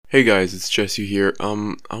Hey guys, it's Jesse here. I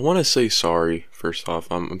want to say sorry first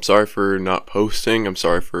off. I'm sorry for not posting. I'm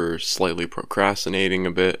sorry for slightly procrastinating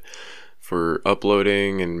a bit for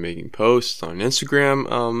uploading and making posts on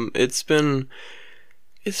Instagram. It's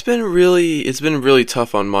been really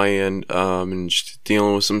tough on my end. And just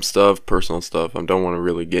dealing with some stuff, personal stuff. I don't want to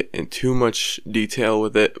really get in too much detail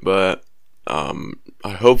with it, but I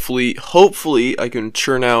hopefully I can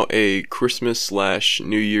churn out a Christmas slash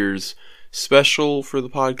New Year's special for the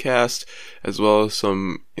podcast, as well as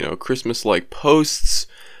some, Christmas like posts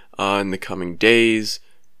in the coming days.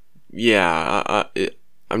 Yeah,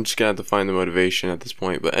 I'm just gonna have to find the motivation at this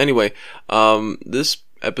point. But anyway, this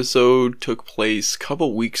episode took place a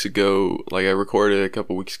couple weeks ago. Like, I recorded it a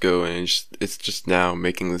couple weeks ago, and it's just now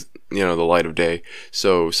making this, the light of day.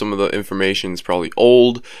 So some of the information is probably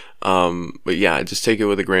old. But yeah, just take it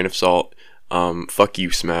with a grain of salt. Fuck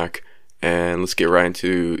you, Smack. And let's get right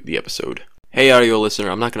into the episode. Hey, audio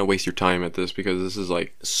listener, I'm not going to waste your time at this because this is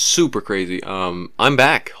like super crazy. I'm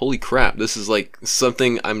back. Holy crap. This is like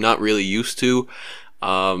something I'm not really used to.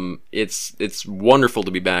 It's wonderful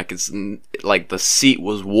to be back. It's like the seat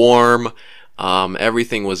was warm.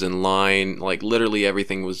 Everything was in line. Like, literally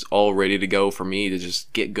everything was all ready to go for me to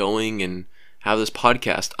just get going and have this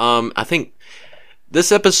podcast. I think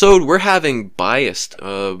this episode, we're having biased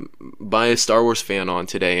Star Wars fan on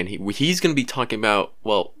today, and he's going to be talking about,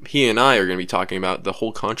 well, he and I are going to be talking about the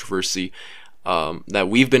whole controversy that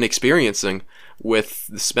we've been experiencing with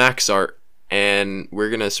the Smacks art, and we're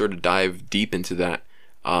going to sort of dive deep into that.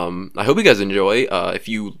 I hope you guys enjoy. If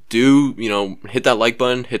you do, hit that like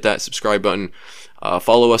button, hit that subscribe button.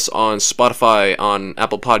 Follow us on Spotify, on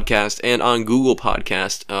Apple Podcast, and on Google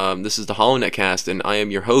Podcast. This is the Holonetcast, and I am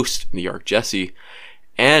your host, New York Jesse.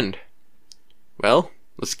 And, well,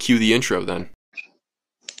 let's cue the intro then.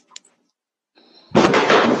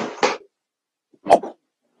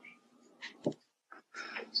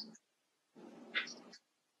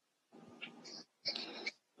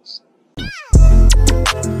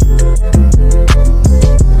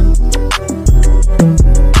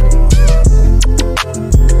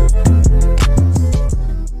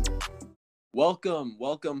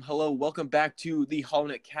 Welcome back to the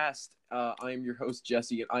Holonetcast. I am your host,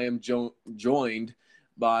 Jesse, and I am joined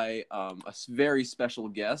by a very special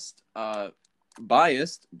guest,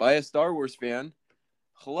 biased Star Wars fan.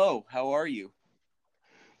 Hello, how are you?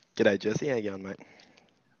 G'day, Jesse. How you going, mate?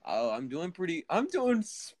 Oh, I'm doing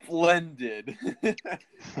splendid.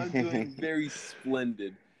 I'm doing very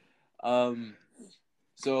splendid.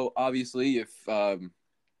 So obviously, if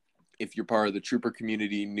you're part of the Trooper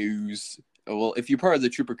community news, well, if you're part of the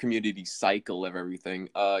Trooper community cycle of everything,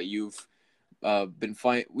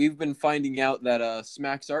 we've been finding out that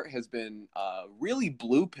Smack's art has been really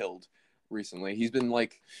blue pilled recently. He's been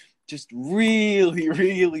like just really,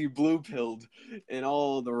 really blue pilled in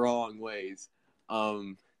all the wrong ways.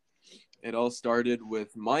 It all started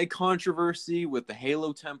with my controversy with the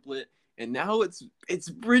Halo template, and now it's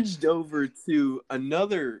bridged over to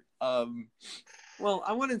another. Well,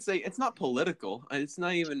 I wouldn't say it's not political. It's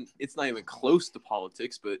not even close to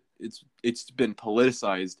politics, but it's been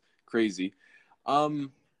politicized crazy.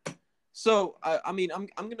 So I mean, I'm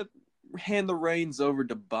gonna hand the reins over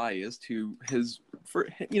to Biased, who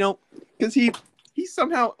because he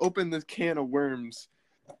somehow opened this can of worms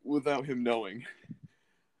without him knowing.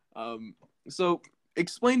 So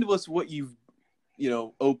explain to us what you've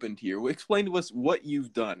opened here. Explain to us what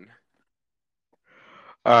you've done.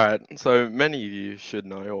 Alright, so many of you should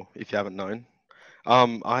know, or if you haven't known,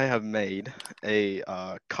 I have made a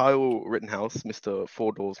Kyle Rittenhouse, Mr.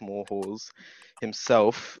 4DoorsMoreWh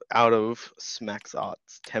himself, out of Smack's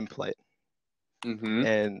Art's template. Mm-hmm.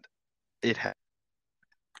 And it had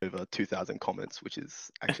over 2,000 comments, which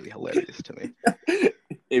is actually hilarious to me.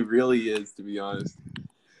 It really is, to be honest.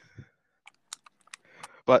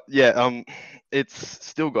 But yeah, it's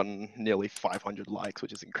still gotten nearly 500 likes,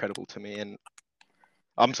 which is incredible to me, and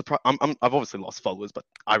I'm surprised. I've obviously lost followers, but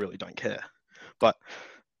I really don't care. But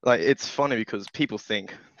like, it's funny because people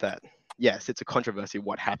think that yes, it's a controversy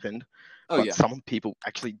what happened, but some people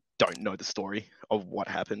actually don't know the story of what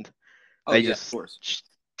happened. They just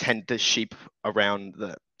tend to sheep around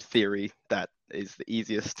the theory that is the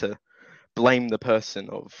easiest to blame the person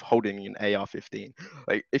of holding an AR-15.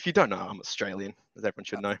 Like, if you don't know, I'm Australian, as everyone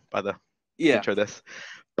should know by the intro this.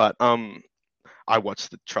 But I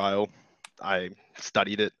watched the trial. I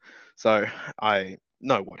studied it, so I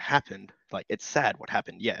know what happened. Like, it's sad what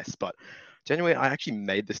happened, yes, but genuinely, I actually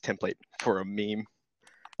made this template for a meme.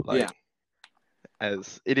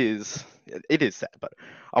 As it is sad, but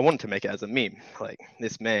I wanted to make it as a meme. Like,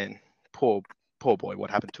 this man, poor boy, what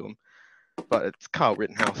happened to him? but it's Carl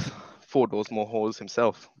Rittenhouse, 4DoorsMoreWh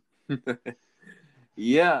himself.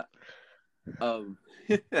 Yeah. Um,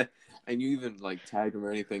 and you even like tag him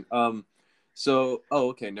or anything. So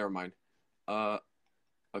okay, never mind. Uh,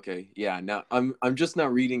 okay, yeah. Now I'm just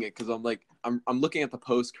not reading it because I'm looking at the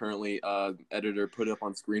post currently. Editor put up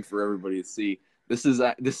on screen for everybody to see. This is.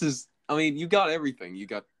 I mean, you got everything. You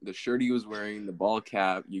got the shirt he was wearing, the ball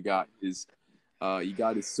cap. You got his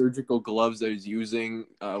surgical gloves that he's using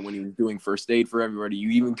when he was doing first aid for everybody. You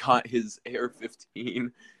even got his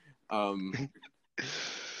AR-15. Um,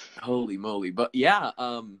 Holy moly! But yeah.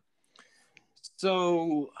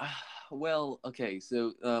 So, well, okay.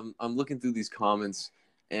 So, I'm looking through these comments,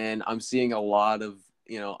 and I'm seeing a lot of,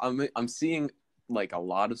 I'm seeing like a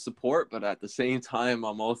lot of support, but at the same time,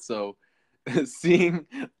 I'm also seeing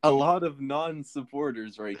a lot of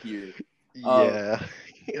non-supporters right here. Uh,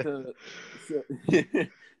 Yeah. so, so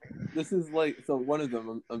this is like so one of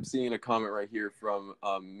them. I'm seeing a comment right here from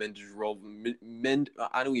Mend.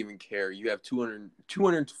 I don't even care. You have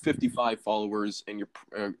 255 followers, and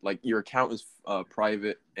your account is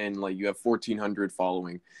private, and like you have 1,400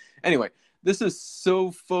 following. Anyway, this is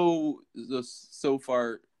so far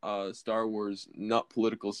Star Wars, not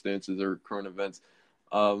political stances or current events.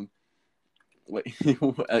 Wait,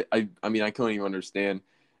 I mean I couldn't even understand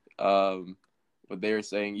what they were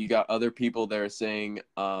saying. You got other people that are saying,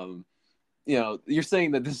 you're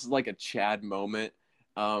saying that this is like a Chad moment,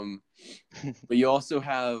 but you also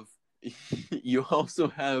have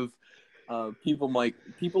people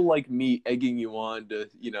like me egging you on to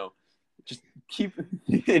just keep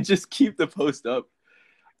just keep the post up.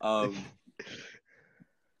 Um,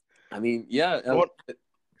 I mean, yeah, What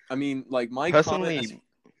I mean, like my comment as, personally,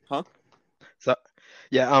 huh? so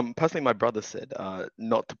yeah, personally, my brother said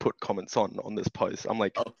not to put comments on this post. I'm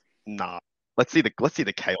like, Oh, nah. Let's see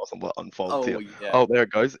the chaos on what unfolds oh here. yeah. Oh, there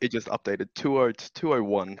it goes. It just updated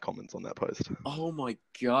 201 comments on that post. Oh my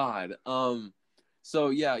god. So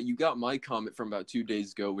yeah, you got my comment from about 2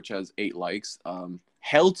 days ago, which has 8 likes.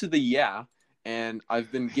 Hell to the yeah, and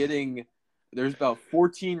I've been getting there's about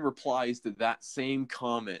 14 replies to that same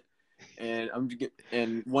comment, and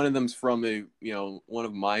and one of them's from one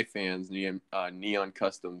of my fans, Neon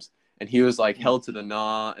Customs, and he was like Mm. hell to the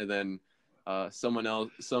nah, and then someone else,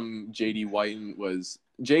 some JD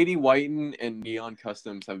Whiten and Neon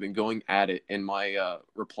Customs have been going at it in my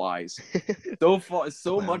replies. So far,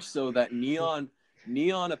 so Clown. much so that Neon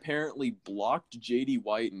apparently blocked JD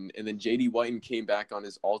Whiten, and then JD Whiten came back on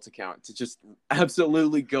his alt account to just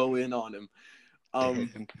absolutely go in on him. Um,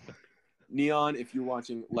 Damn. Neon, if you're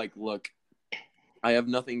watching, like, look, I have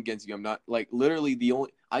nothing against you. I'm not like literally the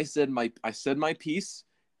only. I said my piece,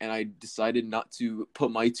 and I decided not to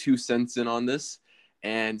put my 2 cents in on this,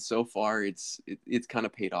 and so far it's kind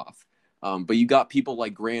of paid off. But you got people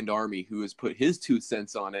like Grand Army who has put his 2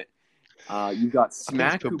 cents on it. You got I think he's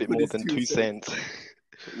Smack put a who bit put more his than two two cents.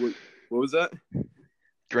 cents. What was that?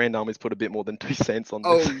 Grand Army's put a bit more than 2 cents on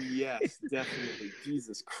this. Oh yes, definitely.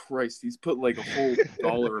 Jesus Christ, he's put like a whole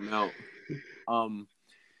dollar amount. Um,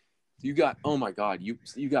 you got oh my god, you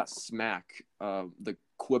got Smack, the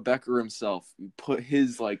Quebecer himself. You put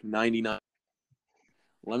his like 99.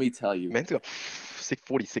 Let me tell you. Man's got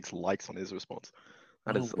 46 likes on his response.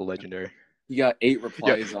 That Oh is my god, legendary. you got 8 Yo,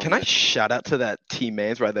 replies on can I that. shout out to that T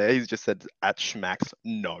Mans right there? He's just said at Schmacks,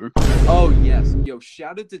 no. Oh yes, yo,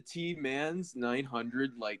 shout out to T Man's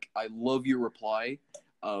 900. Like, I love your reply.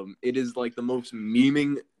 It is like the most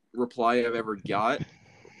memeing reply I've ever got.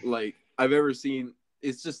 Like I've ever seen.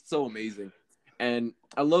 It's just so amazing, and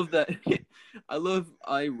I love that. I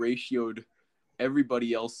ratioed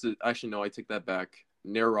everybody else. Actually, no, I take that back.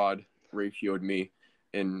 Nerod ratioed me,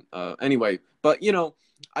 and anyway, but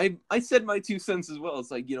I said my 2 cents as well. It's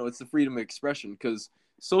like it's the freedom of expression because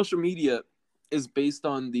social media is based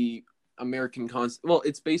on the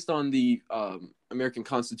it's based on the American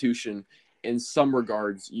Constitution. In some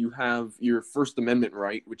regards, you have your First Amendment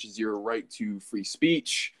right, which is your right to free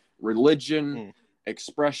speech, religion, Mm.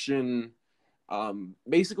 expression.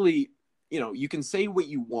 Basically, you can say what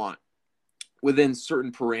you want within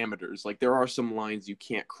certain parameters. Like there are some lines you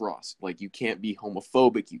can't cross. Like you can't be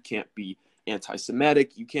homophobic, you can't be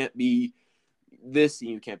anti-Semitic, you can't be this, and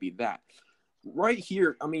you can't be that. Right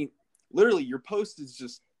here, I mean, literally, your post is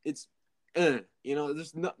just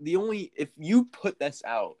there's not the only if you put this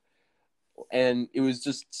out and it was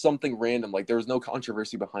just something random, like there was no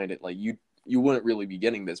controversy behind it, like you wouldn't really be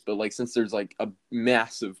getting this. But like since there's like a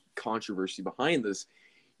massive controversy behind this,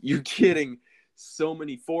 you're getting so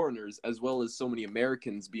many foreigners as well as so many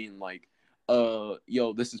Americans being like,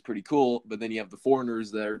 yo, this is pretty cool. But then you have the foreigners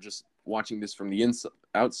that are just watching this from the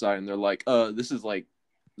outside, and they're like, this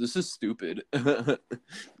this is stupid.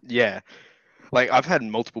 Yeah. Like I've had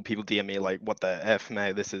multiple people DM me like, "What the f,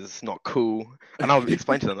 mate? This is not cool." And I'll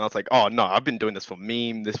explain to them. I was like, "Oh no, I've been doing this for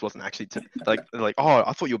meme. This wasn't actually to like Oh,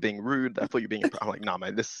 I thought you were being rude. I thought you were being." I'm like, "Nah,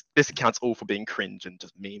 mate. This accounts all for being cringe and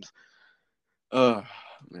just memes." Oh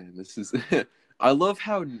man, this is. I love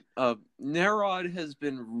how Narod has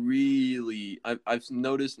been really. I've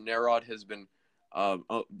noticed Narod has been.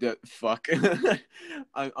 Fuck.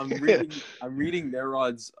 I'm reading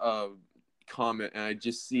Narod's comment, and I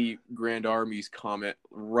just see Grand Army's comment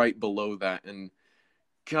right below that, and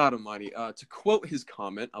God Almighty. To quote his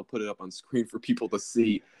comment, I'll put it up on screen for people to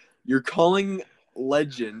see. You're calling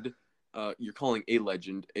legend. You're calling a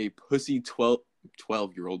legend a pussy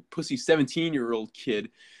 12-year-old, pussy 17-year-old kid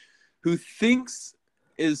who thinks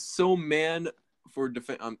is so man for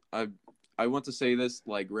defense. I want to say this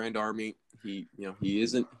like Grand Army. He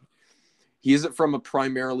isn't from a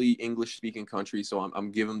primarily English speaking country, so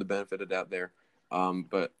I'm giving him the benefit of doubt there.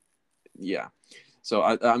 But yeah, so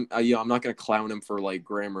I'm not gonna clown him for like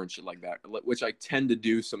grammar and shit like that, which I tend to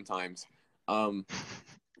do sometimes. Um,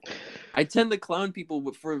 I tend to clown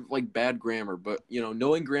people for like bad grammar, but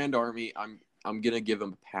knowing Grand Army, I'm gonna give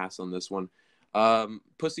him a pass on this one.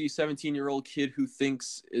 Pussy 17-year-old kid who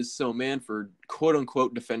thinks is so man for quote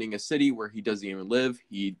unquote defending a city where he doesn't even live.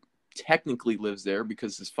 He technically lives there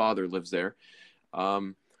because his father lives there.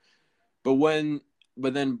 Um, but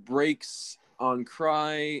then breaks on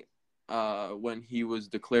cry when he was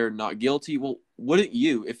declared not guilty. Well, wouldn't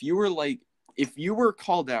you if you were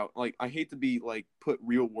called out, like I hate to be like put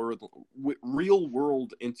real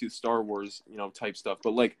world into Star Wars, type stuff,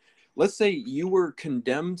 but like let's say you were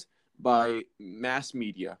condemned by mass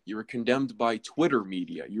media, you were condemned by Twitter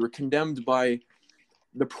media, you were condemned by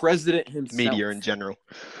the president himself. Media in general.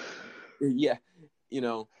 Yeah, you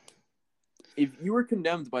know, if you were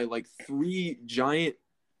condemned by like three giant,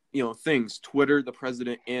 things, Twitter, the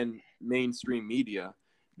president, and mainstream media,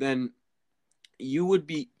 then you'd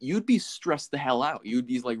be stressed the hell out. You'd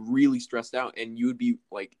be like really stressed out, and you'd be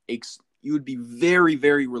like you would be very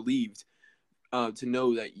very relieved to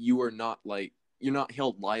know that you're not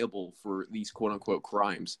held liable for these quote unquote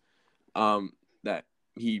crimes that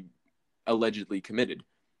he allegedly committed.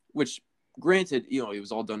 Which, granted, it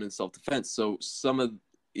was all done in self defense. So some of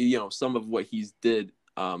what he's did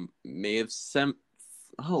may have sent.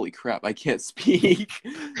 Holy crap! I can't speak.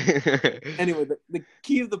 Anyway, the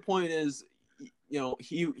key of the point is,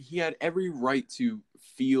 he had every right to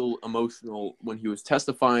feel emotional when he was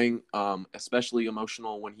testifying, especially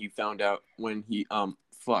emotional when he found out when the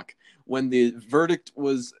verdict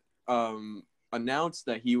was announced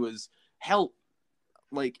that he was held.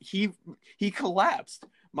 Like he collapsed.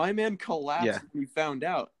 My man collapsed Yeah. when he found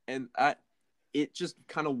out, and it just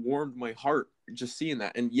kind of warmed my heart just seeing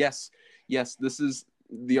that. And yes, this is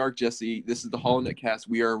the Arc Jesse. This is the Holonetcast.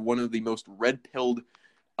 We are one of the most red pilled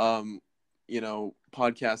podcast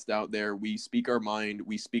out there. We speak our mind,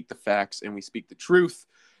 we speak the facts, and we speak the truth.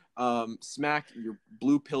 Smack, your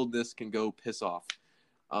blue pilledness can go piss off.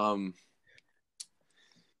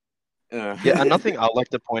 Yeah, another thing I'd like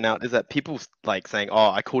to point out is that people like saying, "Oh,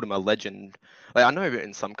 I called him a legend." Like I know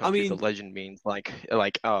in some I countries, a mean, legend means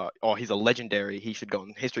oh, he's a legendary. He should go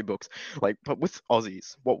in history books. Like, but with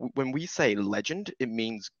Aussies, when we say legend, it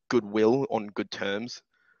means goodwill on good terms.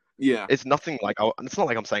 yeah. It's nothing like it's not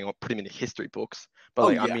like I'm saying I'll put him in history books, but Oh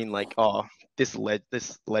like I yeah. mean like, oh, this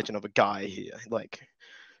legend of a guy here, like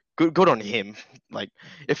good on him. Like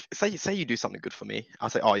if say you do something good for me, I'll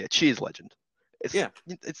say, oh yeah, cheers, legend. It's Yeah.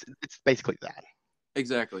 it's basically that.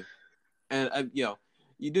 Exactly. And you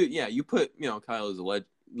do. Yeah, you put Kyle as a legend,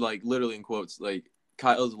 like literally in quotes, like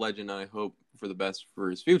Kyle's a legend. And I hope for the best for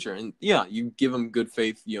his future. And yeah, you give him good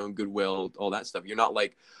faith, goodwill, all that stuff. You're not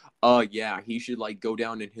like, yeah, he should like go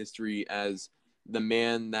down in history as the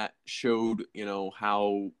man that showed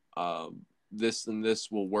how this and this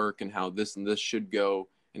will work and how this and this should go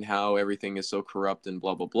and how everything is so corrupt and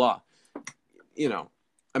blah blah blah.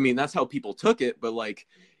 I mean that's how people took it, but like.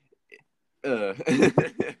 Uh,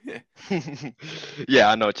 Yeah,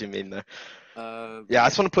 I know what you mean though. but Yeah, I yeah.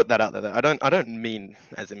 just want to put that out there. Though. I don't mean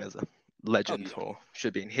as him as a Oh legend yeah. or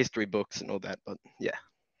should be in history books and all that, but yeah.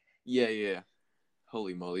 Yeah.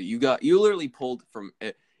 Holy moly! You literally pulled from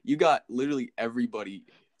it. You got literally everybody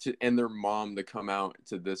and their mom to come out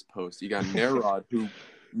to this post. You got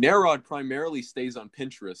Narod primarily stays on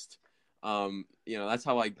Pinterest. That's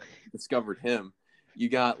how I discovered him. You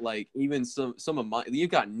got like even some of my. You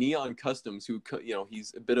got Neon Customs, who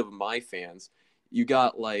he's a bit of my fans. You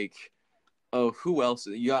got like, oh, who else?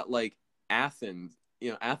 You got like Athens.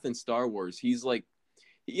 Athens Star Wars. He's like,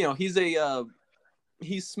 he's a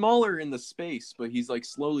he's smaller in the space, but he's like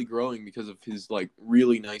slowly growing because of his like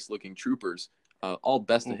really nice looking troopers. All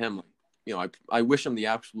best to Mm. him. You know, I wish him the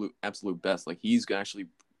absolute best. Like he's actually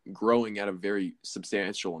growing at a very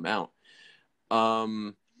substantial amount.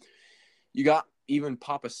 You got even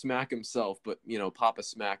Papa Smack himself, but you know, Papa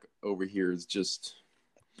Smack over here is just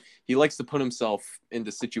he likes to put himself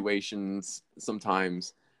into situations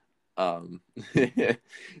sometimes. To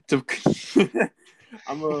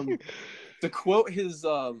I'm to quote his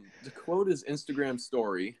Instagram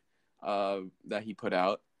story that he put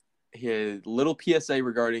out, his little PSA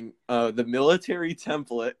regarding the military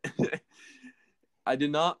template. I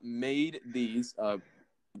did not made these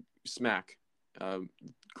smack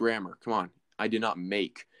grammar. Come on, I did not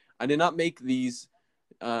make. I did not make these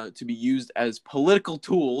to be used as political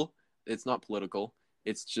tool. It's not political.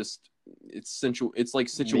 It's just it's like Mean.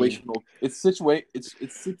 situational. It's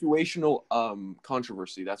situational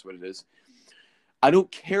controversy. That's what it is. I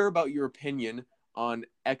don't care about your opinion on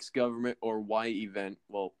X government or Y event.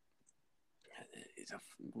 Well,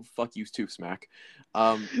 fuck you too, Smack.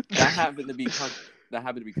 That happened to be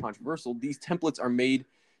controversial. These templates are made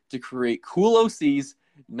to create cool OCs,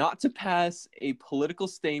 not to pass a political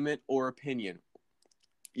statement or opinion.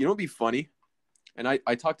 You know what'd be funny? And I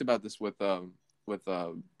talked about this with a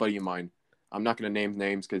buddy of mine. I'm not gonna name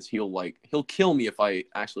names because he'll kill me if I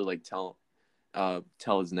actually like tell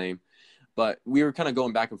his name. But we were kind of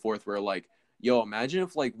going back and forth. Where like, yo, imagine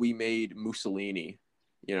if like we made Mussolini,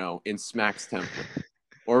 you know, in Smack's template,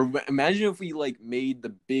 or imagine if we like made the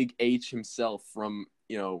Big H himself from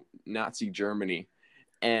Nazi Germany,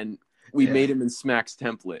 and we Yeah. made him in Smack's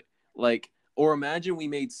template, like, or imagine we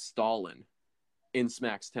made Stalin in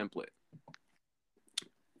Smack's template.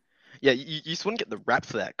 Yeah, you just wouldn't get the rap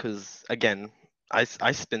for that because, again,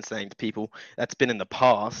 I've been saying to people that's been in the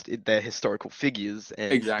past, they're historical figures,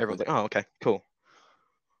 and everyone's Exactly. like, oh, okay, cool.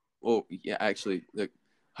 Well, yeah, actually,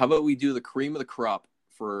 how about we do the cream of the crop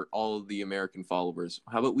for all of the American followers?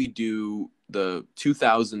 How about we do the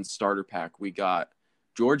 2000 starter pack? We got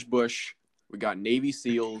George Bush, we got Navy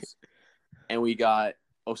SEALs, and we got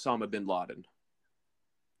Osama bin Laden.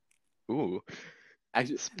 Ooh,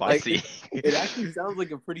 Actually, like spicy. it actually sounds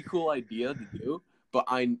like a pretty cool idea to do, but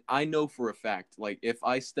I know for a fact, like if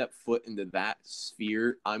I step foot into that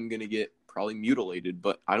sphere, I'm gonna get probably mutilated,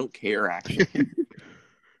 but I don't care actually.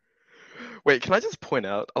 Wait, can I just point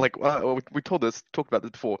out, like, we talked about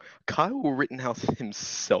this before. Kyle Rittenhouse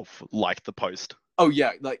himself liked the post. Oh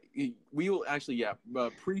yeah, like we will actually, yeah.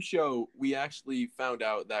 Pre-show, we actually found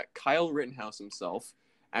out that Kyle Rittenhouse himself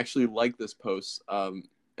actually liked this post.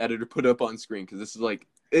 Editor put up on screen because this is like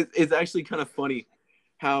it's actually kind of funny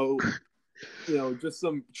how just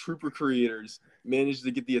some trooper creators managed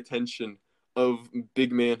to get the attention of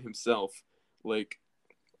Big Man himself. Like,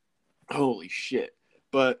 holy shit.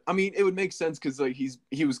 But I mean, it would make sense because like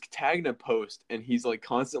he was tagging a post and he's like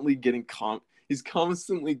constantly getting he's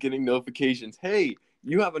constantly getting notifications. Hey,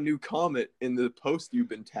 you have a new comment in the post you've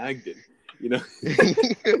been tagged in. You know,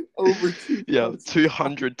 over Yeah, 2,000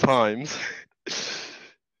 200 times.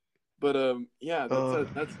 But yeah, Uh,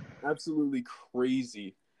 that's absolutely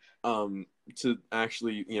crazy to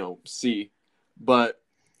actually see. But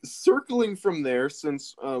circling from there,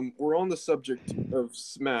 since we're on the subject of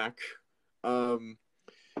Smack, um,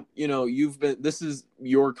 you've been this is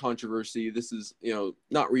your controversy. This is it's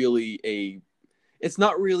not really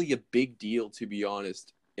a big deal, to be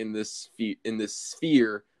honest, in this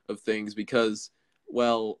sphere of things because,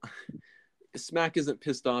 well, Smack isn't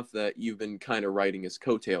pissed off that you've been kind of riding his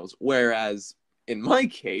coattails, whereas in my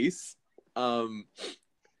case, um,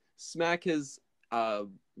 Smack has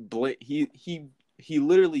he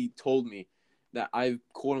literally told me that I've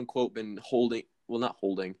quote unquote been holding, well, not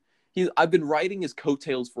holding, I've been riding his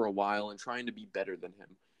coattails for a while and trying to be better than him,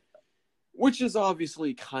 which is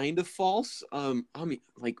obviously kind of false. I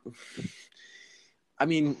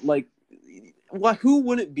mean, like, what? Who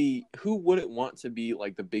wouldn't be? Who wouldn't want to be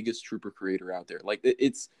like the biggest trooper creator out there? Like,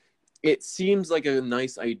 it seems like a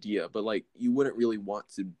nice idea, but like, you wouldn't really want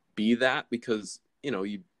to be that because it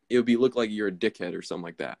would be look like you're a dickhead or something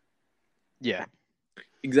like that. yeah.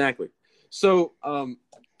 Exactly. So,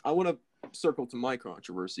 I want to circle to my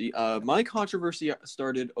controversy. My controversy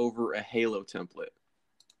started over a Halo template,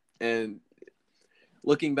 and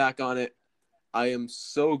looking back on it, I am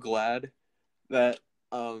so glad that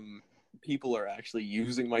people are actually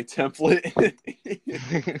using my template.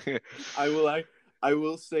 I will I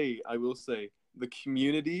will say the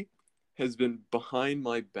community has been behind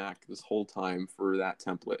my back this whole time for that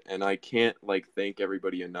template, and I can't like thank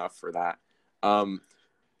everybody enough for that.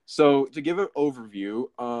 So to give an overview,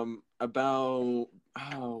 about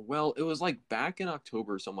Oh, well, it was like back in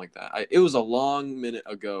October or something like that. It was a long minute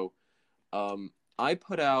ago. I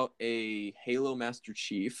put out a Halo Master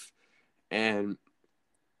Chief, and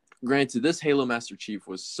granted, this Halo Master Chief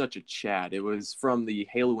was such a Chad. It was from the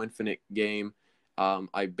Halo Infinite game.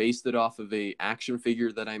 I based it off of a action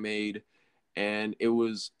figure that I made, and it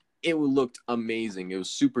looked amazing. It was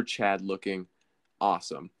super Chad looking,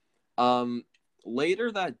 awesome. Um,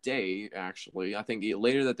 Later that day, actually, I think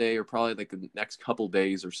later that day or probably like the next couple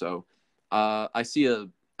days or so, I see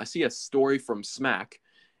a story from Smack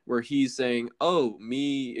where he's saying, "Oh,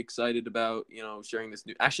 me excited about sharing this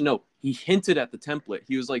new." Actually, no, he hinted at the template.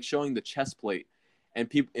 He was like showing the chest plate, and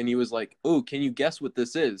people, and he was like, "Oh, can you guess what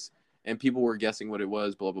this is?" And people were guessing what it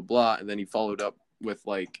was, blah blah blah. And then he followed up with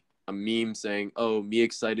like a meme saying, "Oh, me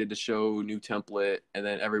excited to show new template," and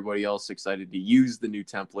then everybody else excited to use the new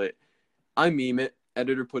template. I meme it.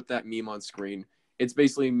 Editor put that meme on screen. It's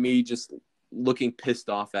basically me just looking pissed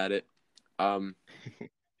off at it. Um,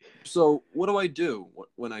 so what do I do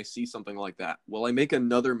when I see something like that? Well, I make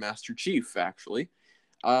another Master Chief. Actually,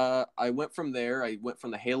 I went from there. I went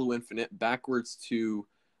from the Halo Infinite backwards to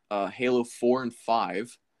Halo 4 and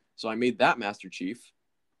 5. So I made that Master Chief.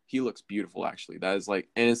 He looks beautiful, actually. That is like,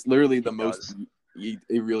 and it's literally the He most. does.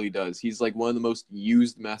 It really does. He's like one of the most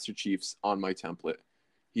used Master Chiefs on my template.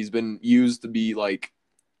 He's been used to be like,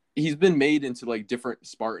 he's been made into like different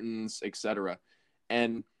Spartans, etc.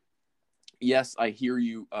 And yes, I hear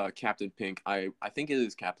you, Captain Pink. I think it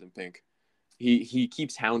is Captain Pink. He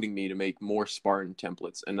keeps hounding me to make more Spartan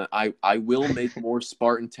templates, and I will make more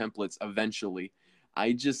Spartan templates eventually.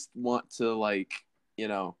 I just want to like you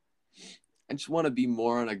know I just want to be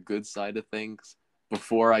more on a good side of things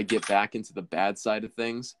before I get back into the bad side of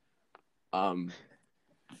things. Um,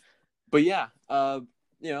 but yeah,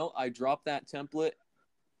 I dropped that template.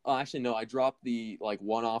 Oh, actually, no, I dropped the like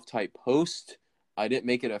one-off type post. I didn't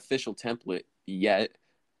make it an official template yet.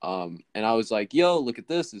 And I was like, "Yo, look at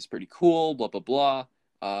this! It's pretty cool." Blah blah blah.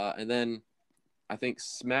 And then I think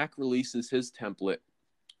Smack releases his template,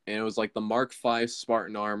 and it was like the Mark V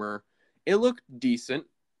Spartan armor. It looked decent.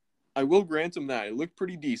 I will grant him that it looked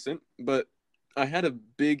pretty decent, but I had a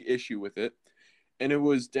big issue with it, and it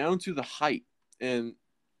was down to the height. And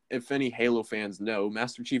if any Halo fans know,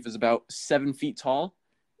 Master Chief is about 7 feet tall,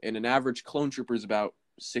 and an average clone trooper is about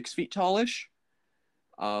 6 feet tallish.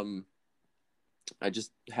 Um, I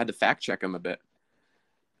just had to fact check him a bit.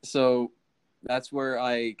 So that's where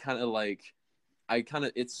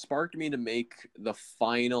it sparked me to make the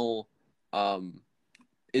final.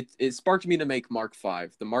 It sparked me to make Mark V.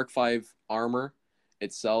 The Mark V armor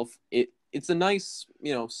itself. It's a nice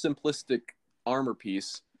simplistic armor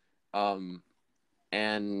piece. Um,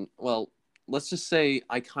 and well, let's just say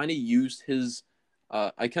I kind of used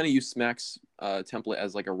Smack's template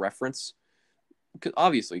as like a reference,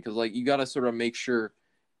 obviously, because like you got to sort of make sure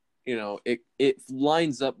it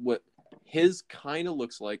lines up what his kind of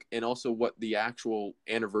looks like, and also what the actual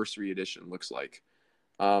anniversary edition looks like.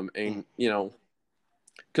 Mm. And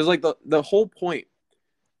because like the whole point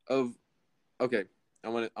of okay,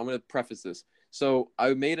 I'm gonna preface this. So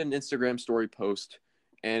I made an Instagram story post,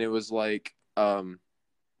 and it was like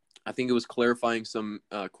I think it was clarifying some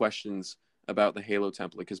questions about the Halo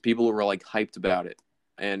template because people were like hyped about it,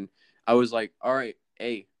 and I was like, all right,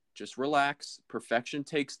 hey, just relax. Perfection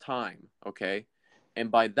takes time, okay?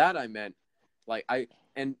 And by that I meant like I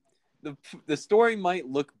and the story might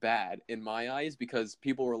look bad in my eyes because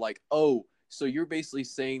people were like, oh, so you're basically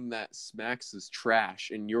saying that Smack's is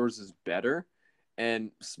trash and yours is better.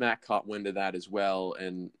 And Smack caught wind of that as well,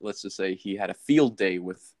 and let's just say he had a field day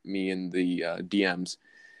with me in the DMs.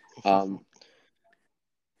 um,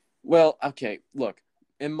 well, okay, look.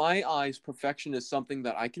 In my eyes, perfection is something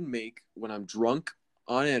that I can make when I'm drunk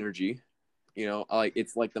on energy. Like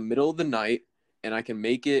it's like the middle of the night, and I can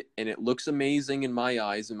make it, and it looks amazing in my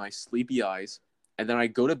eyes, in my sleepy eyes. And then I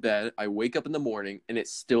go to bed, I wake up in the morning, and it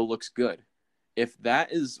still looks good. If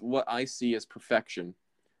that is what I see as perfection,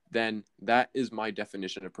 then that is my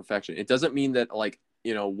definition of perfection. It doesn't mean that like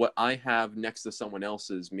what I have next to someone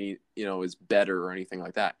else's is better or anything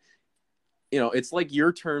like that. It's like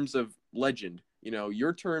your terms of legend.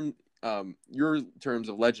 Your terms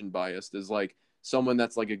of legend biased is like someone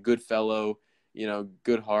that's like a good fellow,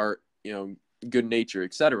 good heart, good nature,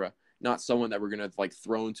 etc. Not someone that we're gonna like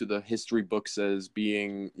throw into the history books as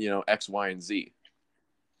being, X, Y, and Z.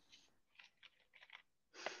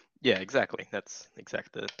 Yeah, exactly. That's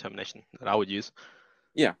exactly the termination that I would use.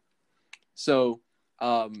 Yeah. So,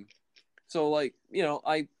 um, like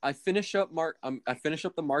I finish up I finish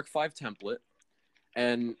up the Mark V template,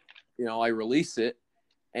 and I release it,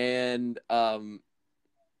 and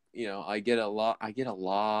I got a lot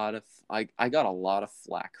of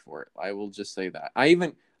flack for it. I will just say that.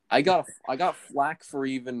 I got flack for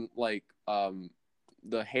even like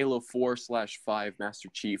the Halo 4/5 Master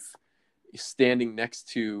Chief standing next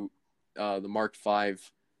to the Mark V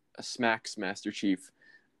Smacks Master Chief.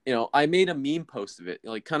 I made a meme post of it,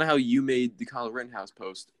 like kind of how you made the Kyle Rittenhouse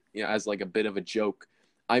post, as like a bit of a joke.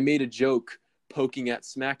 I made a joke poking at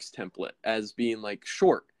Smack's template as being like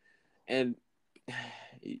short, and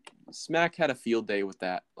Smack had a field day with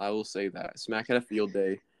that. I will say that Smack had a field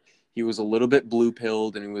day. He was a little bit blue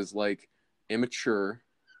pilled, and he was like immature.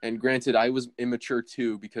 And granted, I was immature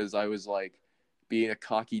too because I was like being a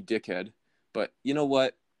cocky dickhead. But you know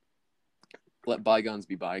what? Let bygones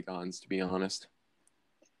be bygones. To be honest.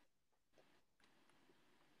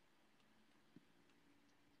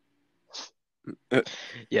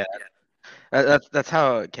 Yeah, that's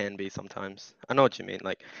how it can be sometimes. I know what you mean.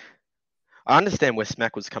 Like, I understand where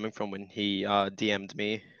Smack was coming from when he DM'd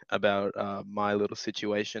me about my little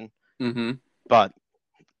situation, Mm-hmm. but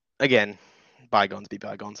again, bygones be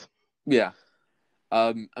bygones. Yeah.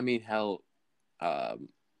 I mean, hell. Um,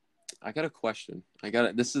 I got a question.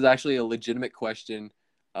 This is actually a legitimate question.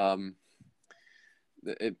 Um,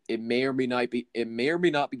 it may or may not be. It may or may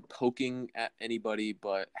not be poking at anybody.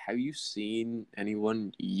 But have you seen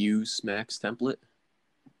anyone use Smack's template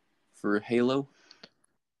for Halo?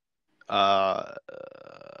 Uh,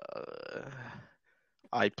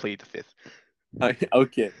 I plead the fifth.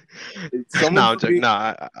 Okay. No, Someone I'm for joking. me. No,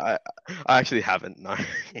 I actually haven't. No.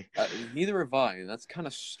 Neither have I. That's kind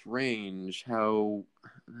of strange how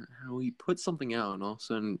he put something out and all of a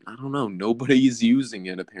sudden I don't know. Nobody's using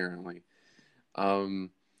it apparently.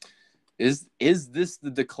 Um, is this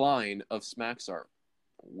the decline of Smack's art?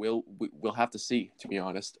 We'll have to see. To be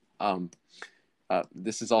honest,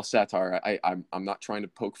 this is all satire. I'm not trying to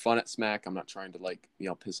poke fun at Smack. I'm not trying to like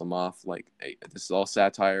piss him off. Like hey, this is all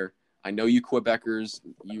satire. I know you Quebecers,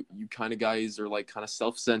 you kind of guys are like kind of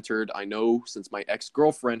self-centered. I know since my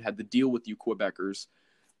ex-girlfriend had to deal with you Quebecers.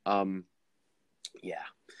 Um, yeah,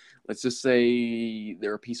 let's just say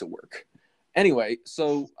they're a piece of work. Anyway,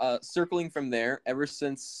 so circling from there, ever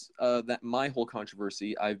since that my whole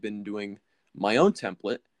controversy, I've been doing my own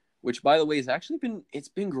template, which by the way has actually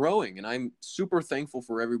been growing, and I'm super thankful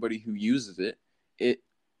for everybody who uses it. It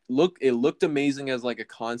it looked amazing as like a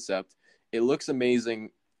concept. It looks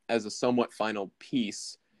amazing as a somewhat final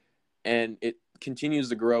piece, and it continues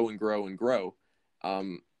to grow and grow and grow.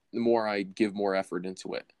 The more I give more effort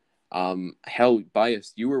into it. Hell,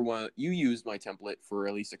 biased. You used my template for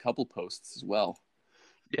at least a couple posts as well.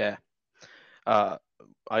 Yeah. Uh,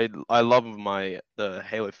 I love the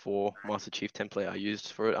Halo 4 Master Chief template I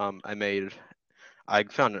used for it. I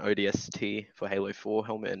found an ODST for Halo 4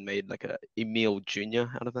 helmet and made like a Emil Jr.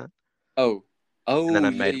 out of that. Oh, And then oh I yeah,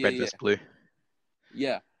 made yeah, red yeah, vs blue.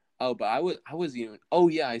 yeah. Oh, but I was even. Oh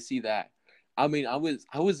yeah, I see that. I mean, I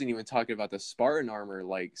wasn't even talking about the Spartan armor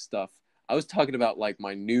like stuff. I was talking about like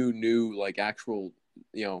my new like actual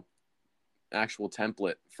you know actual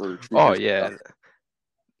template for Oh trooper stuff. yeah,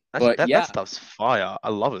 But that yeah, stuff's fire. I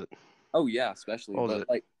love it. oh yeah, especially. What was But it?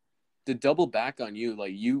 like to double back on you,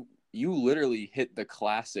 like you literally hit the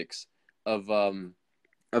classics of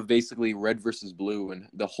basically red versus blue and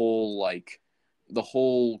the whole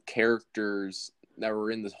characters that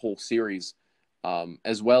were in this whole series,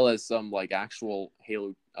 as well as some like actual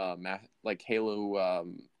Halo like Halo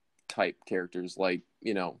type characters like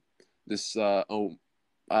this uh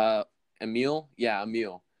Emil, yeah,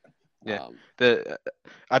 Emil. Yeah, um the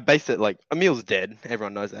I based it like Emil's dead.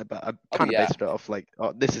 Everyone knows that, but I oh kind of yeah, based it off like,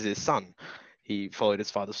 oh, this is his son. He followed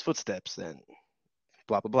his father's footsteps, and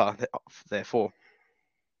blah blah blah. Therefore,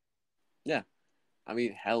 yeah. I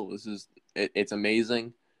mean, hell, it's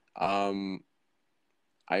amazing. um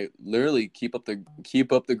I literally keep up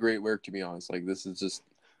the great work. To be honest, like this is just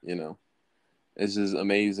you know this is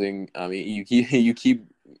amazing. I mean, you keep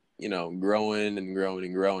growing and growing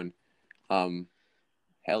and growing. Um,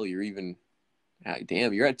 hell, you're even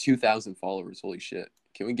damn, you're at 2,000 followers. Holy shit!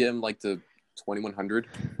 Can we get him like to 2,100?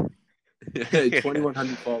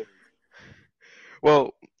 2,100 followers.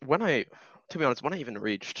 well, when I, to be honest, when I even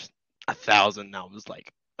reached 1,000, that was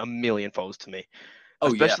like a million followers to me. Oh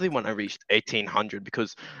yeah. Especially when I reached 1,800,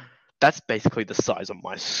 because that's basically the size of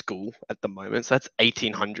my school at the moment. So that's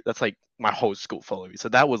 1,800. That's like my whole school following me. So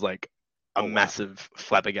that was like a Oh wow. massive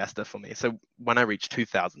flabbergaster for me. So when I reached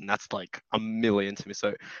 2,000, that's like a million to me.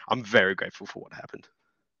 So I'm very grateful for what happened.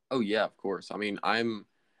 Oh yeah, of course. I mean, I'm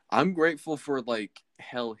grateful for like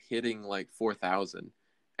hell hitting like 4,000,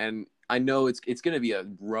 and I know it's gonna be a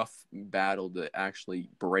rough battle to actually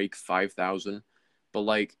break 5,000, but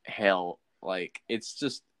like hell, like it's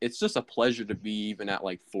just it's just a pleasure to be even at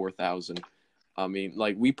like 4,000. I mean,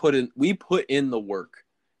 like we put in the work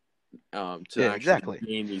to Yeah, actually exactly.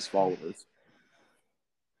 gain these followers.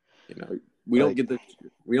 You know, Like,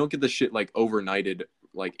 we don't get the shit like overnighted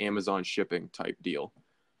like Amazon shipping type deal.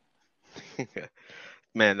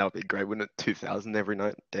 man, that would be great, wouldn't it? 2,000 every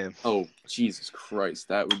night. Damn. Oh, Jesus Christ,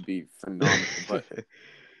 that would be phenomenal. But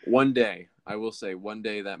one day, I will say, one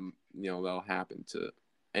day that that'll happen to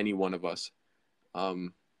any one of us.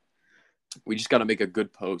 Um, we just got to make a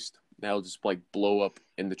good post that'll just like blow up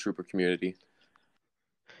in the trooper community.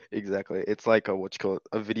 Exactly. It's like a what you call it,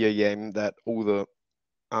 a video game that all the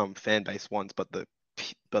fan base wants, but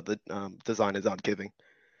the designers aren't giving.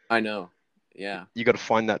 I know. Yeah. You got to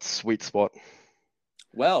find that sweet spot.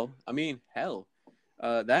 Well, I mean, hell,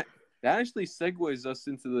 that actually segues us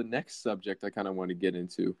into the next subject I kind of want to get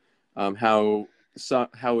into. How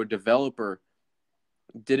a developer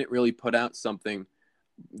didn't really put out something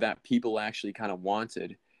that people actually kind of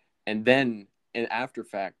wanted, and then in after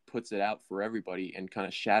fact puts it out for everybody and kind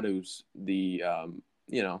of shadows the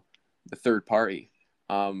the third party.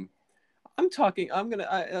 Um, I'm talking. I'm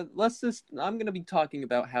gonna be talking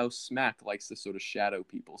about how Smack likes to sort of shadow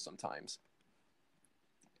people sometimes,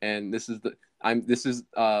 and this is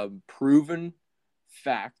proven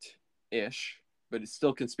fact ish, but it's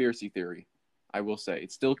still conspiracy theory. I will say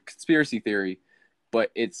it's still conspiracy theory,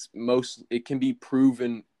 but it can be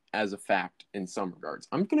proven as a fact in some regards.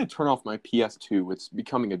 I'm gonna turn off my PS2. It's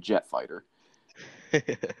becoming a jet fighter.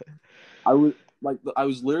 I was I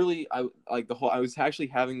was literally I like the whole I was actually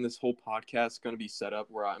having this whole podcast going to be set up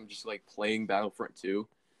where I'm just like playing Battlefront 2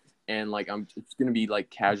 and like I'm it's going to be like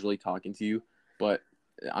casually talking to you, but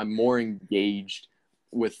I'm more engaged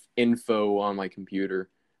with info on my computer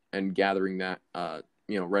and gathering that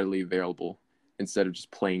readily available instead of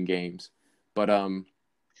just playing games. But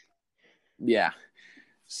yeah.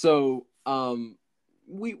 So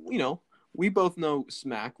we we both know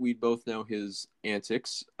Smack. We both know his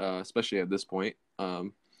antics, especially at this point.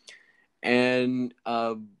 And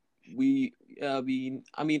we,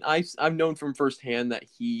 I've known from firsthand that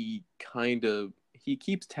he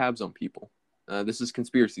keeps tabs on people. This is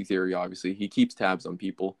conspiracy theory, obviously. He keeps tabs on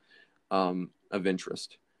people of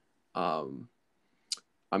interest. Um,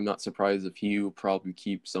 I'm not surprised if he will probably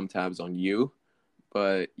keep some tabs on you,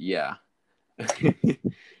 but yeah.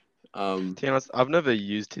 To be honest, I've never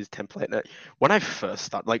used his template. When I first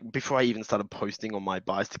started, like before I even started posting on my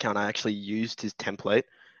biased account, I actually used his template,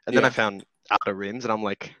 and then I Yeah. found Outer Rims, and I'm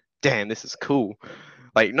like, damn, this is cool.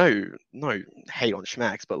 Like, no hate on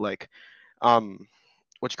Schmax, but like,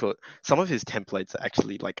 what you call it? Some of his templates are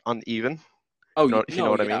actually like uneven. Oh, If you know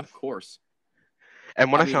no, what I yeah, mean. of course.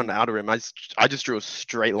 And when I I found mean, Outer Rim, I just drew a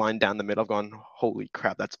straight line down the middle. I've gone, holy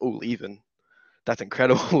crap, that's all even. That's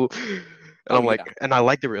incredible. And oh I'm yeah, like, and I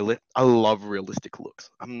like I love realistic looks.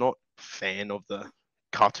 I'm not a fan of the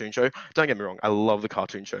cartoon show. Don't get me wrong, I love the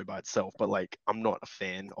cartoon show by itself, but like, I'm not a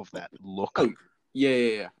fan of that look. oh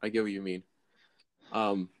yeah. I get what you mean.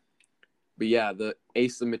 Um, but yeah, the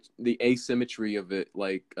asymmetry of it,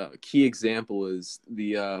 like key example is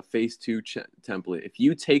the phase two template. If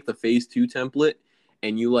you take the phase two template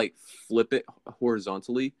and you like flip it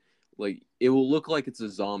horizontally, like it will look like it's a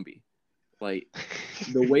zombie. Like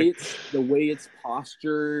the way it's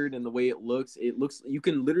postured and the way it looks you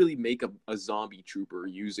can literally make a zombie trooper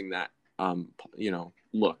using that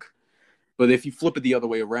look. But if you flip it the other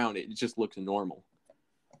way around, it just looks normal.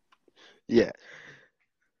 Yeah,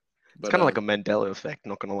 it's But kind of like a Mandela effect.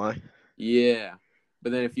 Not gonna lie. yeah.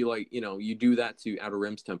 But then if you like, you do that to Outer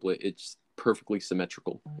Rims template, it's perfectly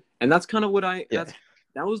symmetrical. And that's kind of what Yeah,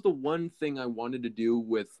 that was the one thing I wanted to do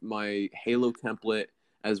with my Halo template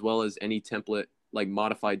as well as any template like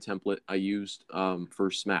modified template I used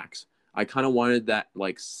for Smacks. I kind of wanted that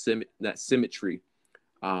like that symmetry.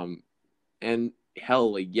 Um and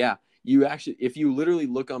hell like yeah, you actually if you literally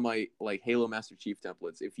look on my like Halo Master Chief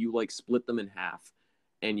templates, if you like split them in half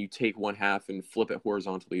and you take one half and flip it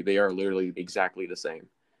horizontally, they are literally exactly the same.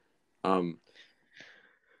 Um,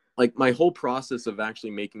 like my whole process of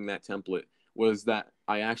actually making that template was that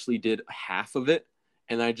I actually did half of it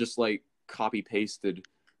and I just like copy pasted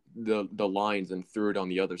the lines and threw it on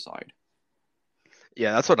the other side.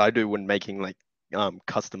 yeah, that's what I do when making like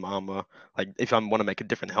custom armor. Like if I want to make a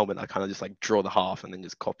different helmet, I kind of just like draw the half and then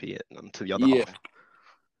just copy it to the other Yeah, half,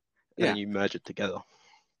 and then yeah, you merge it together.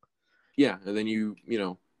 yeah. And then you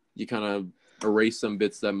kind of erase some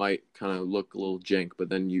bits that might kind of look a little jank, but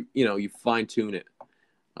then you fine tune it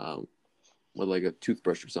um, with like a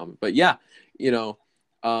toothbrush or something. But yeah, you know,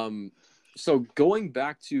 um, so going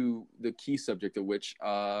back to the key subject of which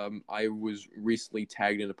I was recently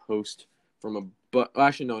tagged in a post from a but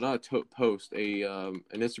actually no, not a post, a an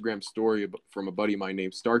Instagram story from a buddy of mine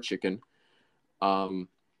named Star Chicken. Um,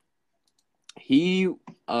 he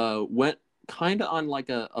went kind of on like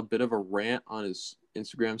a bit of a rant on his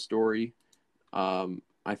Instagram story. I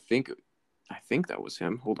think that was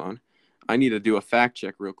him. Hold on, I need to do a fact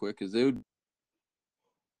check real quick because it would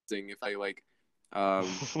if I like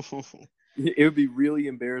it would be really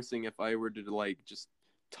embarrassing if I were to like just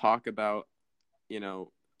talk about, you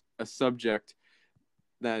know, a subject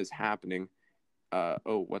that is happening.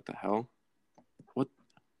 Oh, what the hell? What?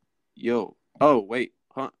 Yo. Oh, wait.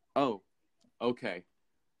 Huh? Oh, okay.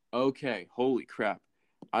 Okay. Holy crap.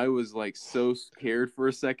 I was like so scared for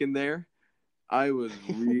a second there. I was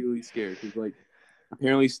really scared because like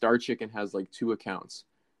apparently Star Chicken has like two accounts.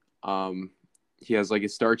 Um, he has like a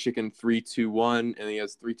Star Chicken 321 and he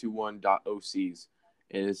has 321.ocs.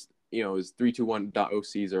 And his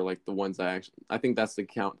 321.ocs are like the ones I think that's the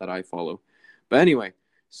account that I follow. But anyway,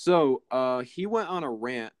 so he went on a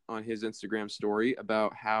rant on his Instagram story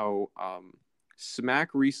about how Smack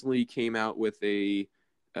recently came out with a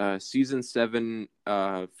season 7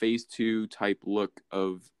 phase 2 type look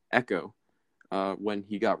of Echo when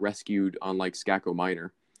he got rescued on like Skako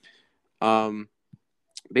Minor.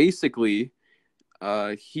 Basically,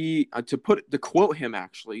 he to quote him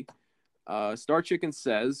actually, Star Chicken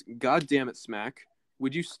says, "God damn it, Smack,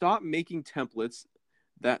 would you stop making templates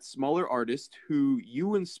that smaller artists who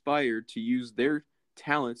you inspired to use their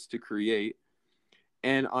talents to create,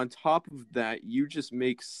 and on top of that, you just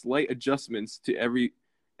make slight adjustments to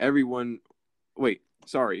everyone. Wait,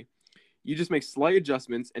 sorry." You just make slight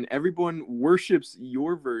adjustments and everyone worships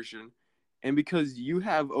your version. And because you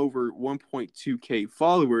have over 1.2k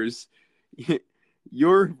followers,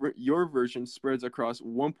 your version spreads across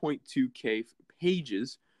 1.2k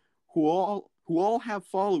pages who all have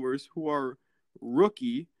followers who are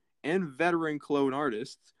rookie and veteran clone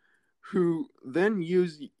artists who then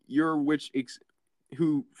use your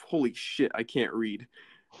who holy shit, I can't read.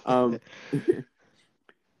 Um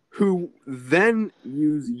who then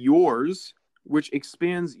use yours, which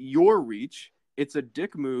expands your reach. It's a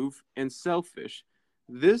dick move and selfish.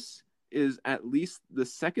 This is at least the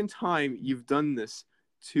second time you've done this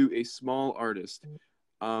to a small artist.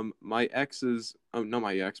 My ex's, not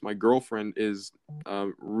my ex, my girlfriend is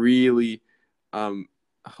really,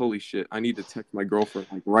 holy shit. I need to text my girlfriend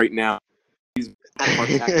like right now. She's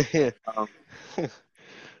um,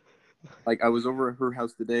 like I was over at her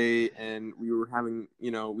house today and we were having,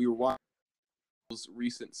 we were watching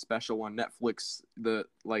recent special on Netflix, the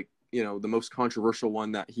most controversial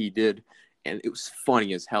one that he did, and it was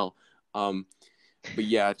funny as hell. But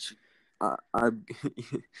yeah, I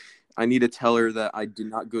I need to tell her that I did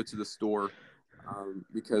not go to the store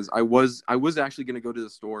because I was actually gonna go to the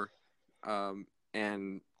store and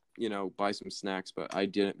buy some snacks, but I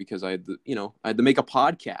didn't because I had to make a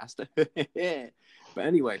podcast. But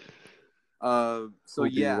anyway, so We'll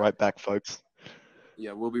be yeah. right back, folks.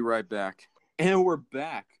 Yeah, we'll be right back. And we're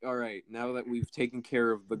back. All right, now that we've taken care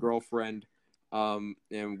of the girlfriend,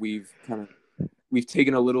 and we've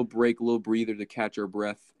taken a little break, a little breather to catch our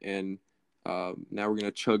breath, and now we're gonna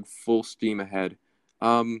chug full steam ahead.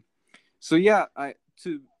 So yeah,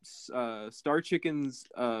 to Star Chicken's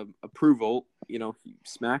approval,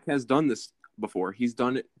 Smack has done this before. He's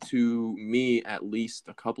done it to me at least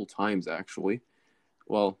a couple times, actually.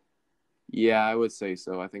 Well, yeah, I would say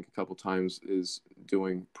so. I think a couple times is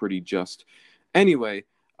doing pretty just. Anyway,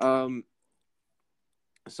 so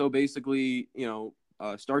basically,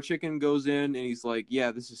 Star Chicken goes in and he's like,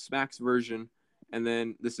 "Yeah, this is Smack's version," and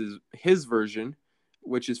then this is his version,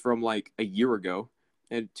 which is from like a year ago.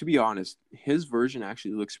 And to be honest, his version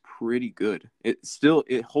actually looks pretty good. It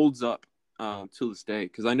holds up to this day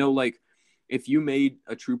because I know like if you made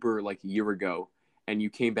a trooper like a year ago and you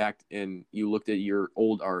came back and you looked at your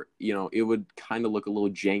old art, it would kind of look a little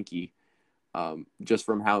janky, just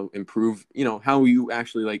from how how you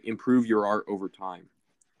actually like improve your art over time.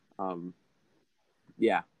 Um,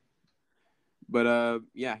 yeah, but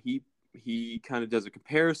yeah, he kind of does a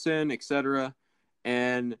comparison, etc.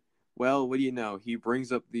 And well, what do you know? He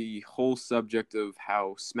brings up the whole subject of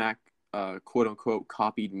how Smack, quote unquote,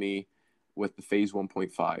 copied me with the Phase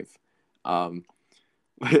 1.5. Um,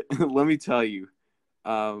 let me tell you,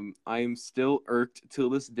 I am still irked till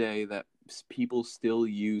this day that people still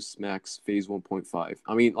use Smack's Phase 1.5.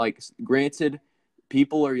 I mean, like, granted,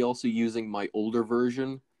 people are also using my older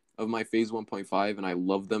version of my Phase 1.5, and I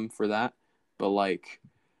love them for that. But like,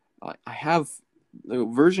 I have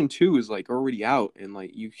version 2 is like already out, and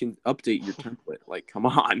like you can update your template. Like, come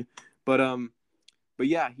on. But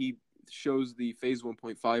yeah, he shows the Phase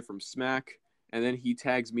 1.5 from Smack, and then he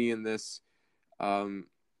tags me in this. Um,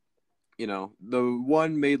 the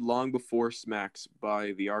one made long before Smacks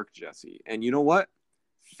by the Arc Jesse. And you know what?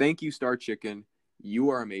 Thank you, Star Chicken. You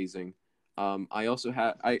are amazing. I also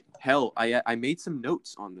had I made some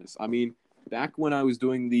notes on this. I mean, back when I was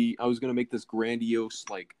I was gonna make this grandiose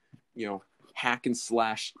hack and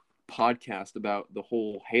slash podcast about the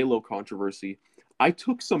whole Halo controversy. I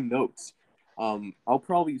took some notes. I'll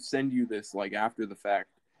probably send you this like after the fact.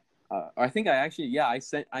 I think I actually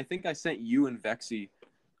I think I sent you and Vexy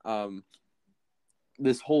um,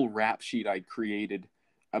 this whole rap sheet I'd created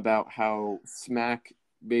about how Smack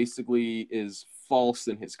basically is false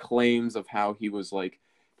in his claims of how he was like,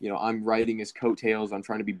 I'm riding his coattails, I'm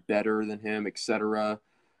trying to be better than him, etc.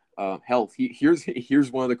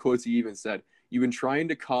 Here's one of the quotes he even said: "You've been trying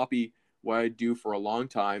to copy what I do for a long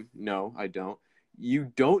time. No, I don't.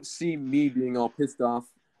 You don't see me being all pissed off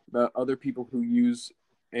about other people who use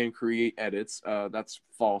and create edits. That's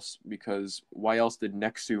false because why else did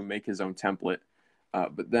Nexu make his own template?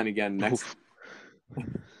 But then again, next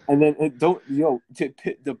and then don't to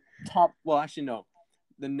the top. Well, actually, no.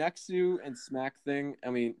 The Nexu and Smack thing.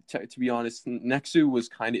 I mean, to be honest, Nexu was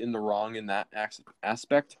kind of in the wrong in that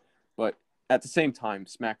aspect, but at the same time,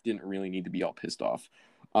 Smack didn't really need to be all pissed off.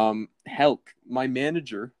 Helk, my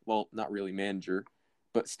manager, well, not really manager,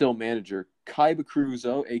 but still manager, Kaiba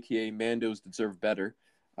Cruzo, aka Mandos Deserve Better,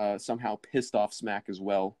 somehow pissed off Smack as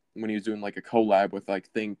well when he was doing like a collab with, I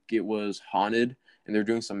think it was Haunted, and they're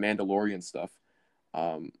doing some Mandalorian stuff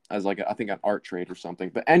as like I think an art trade or something.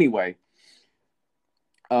 But anyway,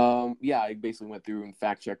 yeah, I basically went through and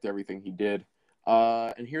fact checked everything he did.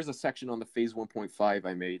 And here's a section on the Phase 1.5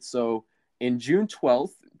 I made. So in June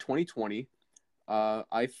 12th, 2020,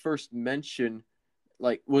 I first mentioned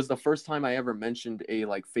was the first time I ever mentioned a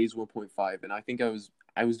like Phase 1.5, and I think I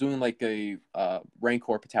was doing like a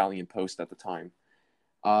Rancor Battalion post at the time.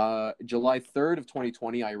 July 3rd of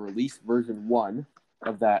 2020, I released version 1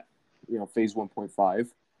 of that, Phase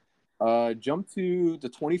 1.5. Jump to the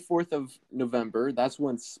 24th of November. That's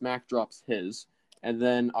when Smack drops his. And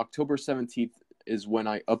then October 17th is when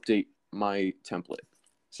I update my template.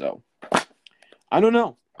 So, I don't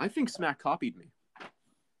know. I think Smack copied me.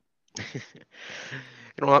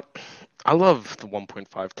 You know what? I love the 1.5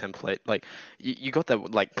 template. Like you got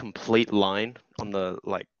that like complete line on the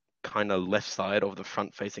like kind of left side of the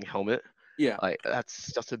front facing helmet. Yeah. Like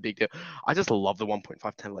that's just a big deal. I just love the 1.5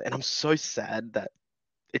 template, and I'm so sad that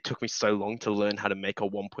it took me so long to learn how to make a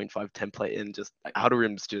 1.5 template, and just Outer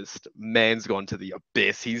Rim's just man's gone to the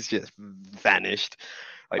abyss. He's just vanished.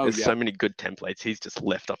 Like Oh, there's yeah. so many good templates. He's just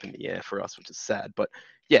left up in the air for us, which is sad. But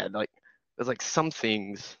yeah, like there's like some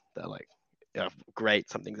things that are like great,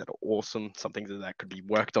 some things that are awesome, some things that could be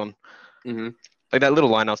worked on. Mm-hmm. Like that little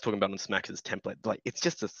line I was talking about on Smack's template, like it's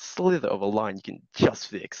just a slither of a line you can just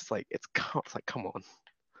fix. Like it's like come on,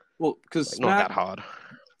 Well, because like not that hard.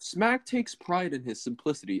 Smack takes pride in his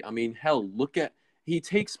simplicity. I mean, hell, he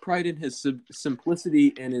takes pride in his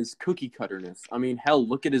simplicity and his cookie cutterness. I mean, hell,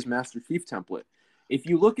 look at his Master Chief template. If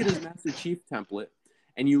you look at his Master Chief template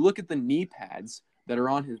and you look at the knee pads that are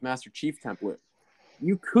on his Master Chief template,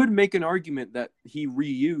 you could make an argument that he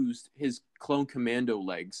reused his Clone Commando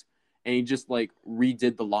legs and he just like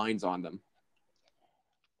redid the lines on them.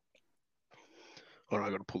 Oh, I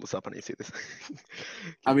gotta pull this up. I need to see this.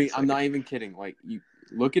 I Give me mean, a I'm second. not even kidding. Like, you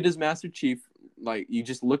look at his Master Chief, like you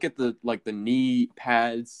just look at the knee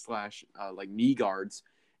pads slash like knee guards,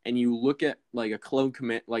 and you look at like the Clone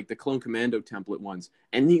Commando template ones,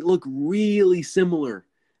 and they look really similar.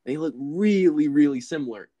 They look really really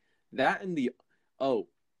similar. That and the oh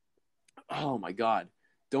oh my god,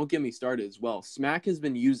 don't get me started as well. Smack has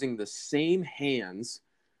been using the same hands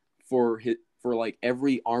for like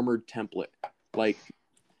every armored template, like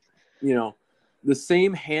you know the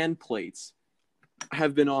same hand plates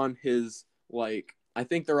have been on his, like, I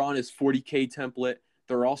think they're on his 40K template.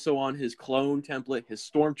 They're also on his clone template, his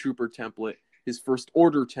stormtrooper template, his first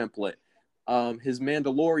order template, his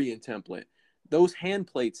Mandalorian template. Those hand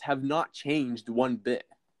plates have not changed one bit.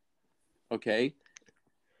 Okay.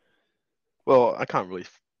 Well, I can't really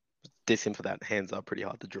diss him for that. Hands are pretty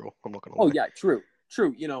hard to draw. I'm not gonna Oh lie. yeah, true,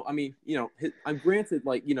 true. I mean, I'm granted,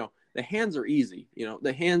 like, the hands are easy.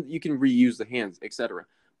 The hand, you can reuse the hands, etc.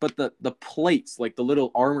 But the plates, like the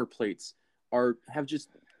little armor plates, have just,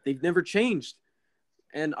 they've never changed.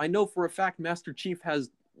 And I know for a fact Master Chief has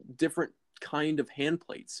different kind of hand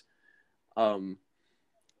plates. Um,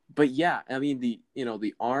 but yeah, I mean the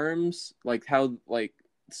arms, like how like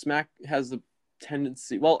Smack has a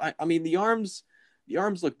tendency. Well, I mean the arms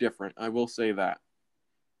look different. I will say that.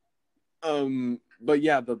 But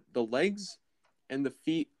yeah, the legs and the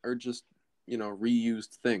feet are just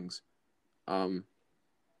reused things. Um,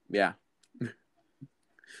 yeah,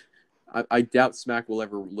 I doubt Smack will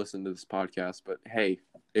ever listen to this podcast, but hey,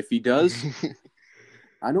 if he does,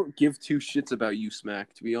 I don't give two shits about you,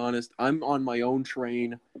 Smack. To be honest, I'm on my own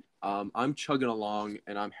train. I'm chugging along,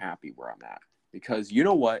 and I'm happy where I'm at because you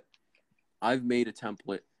know what? I've made a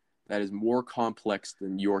template that is more complex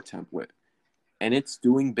than your template, and it's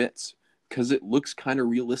doing bits because it looks kind of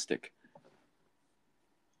realistic.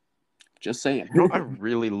 Just saying. You know, I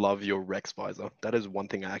really love your Rex visor. That is one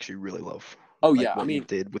thing I actually really love. Oh Like yeah, I what you mean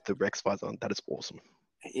did with the Rex visor. That is awesome.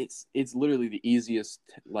 it's literally the easiest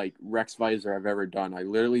like Rex visor I've ever done. I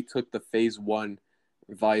literally took the phase 1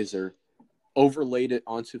 visor, overlaid it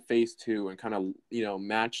onto phase 2 and kind of,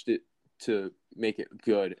 matched it to make it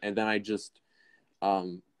good. And then I just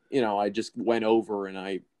I just went over and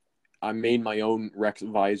I made my own Rex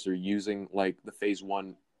visor using like the phase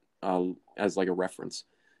 1 as like a reference.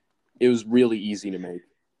 It was really easy to make.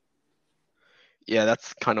 Yeah,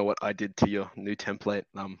 that's kind of what I did to your new template.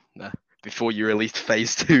 Before you released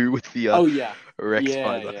phase 2 with the Oh yeah. Rex Yeah,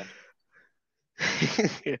 visor.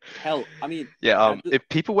 yeah. Hell, I mean, Yeah, at the, if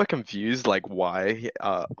people were confused like why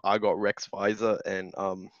I got Rex visor and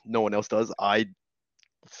no one else does, I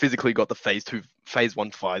physically got the phase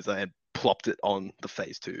 1 visor and plopped it on the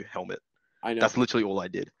phase 2 helmet. I know. That's literally all I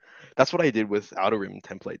did. That's what I did with outer rim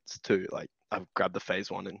templates too. Like I grabbed the phase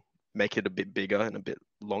 1 and make it a bit bigger and a bit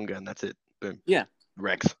longer, and that's it. Boom. Yeah.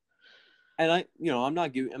 Rex. And I'm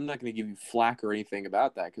not I'm not going to give you flack or anything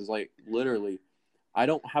about that cuz like literally I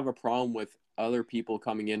don't have a problem with other people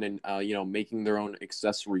coming in and making their own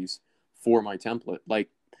accessories for my template. Like,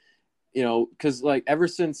 cuz like ever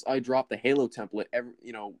since I dropped the Halo template,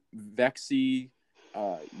 Vexy,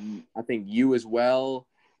 I think you as well,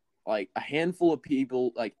 like a handful of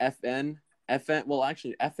people like well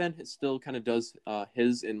actually FN still kind of does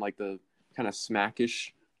his in like the kind of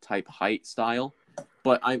smackish type height style,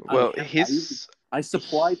 but Well, I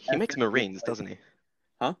supplied he makes FN with Marines, like, doesn't he?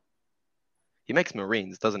 huh? He makes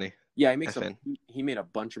Marines, doesn't he? Yeah, he makes FN. he made a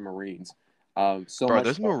bunch of Marines. So Bro, much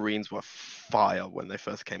those so. Marines were fire when they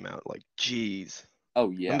first came out. Like, jeez. Oh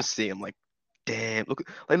I remember yeah. seeing them like, damn, look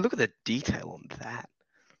at the detail on that.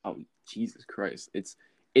 Oh Jesus Christ. It's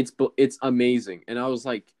amazing. And I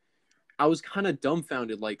was kind of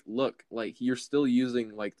dumbfounded. Like, look, like you're still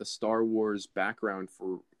using like the Star Wars background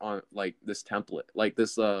for on like this template, like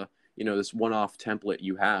this this one-off template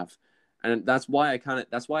you have, and that's why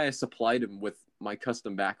I supplied him with my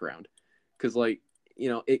custom background, because like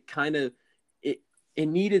it kind of it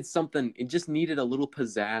needed something. It just needed a little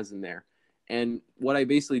pizzazz in there, and what I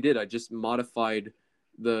basically did, I just modified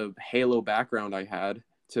the Halo background I had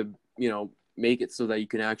to make it so that you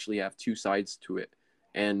can actually have two sides to it,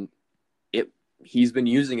 and it he's been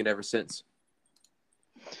using it ever since.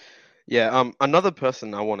 Yeah, another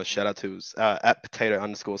person I want to shout out to is at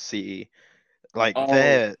potato_CE. Like Oh,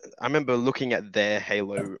 I remember looking at their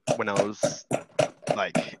Halo when I was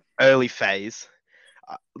like early phase,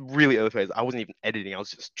 really early phase. I wasn't even editing; I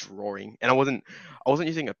was just drawing, and I wasn't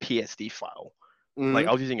using a PSD file. Like mm-hmm.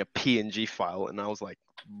 I was using a PNG file, and I was like,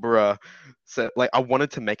 bruh. So like I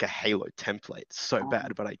wanted to make a Halo template so Oh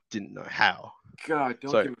bad, but I didn't know how. God,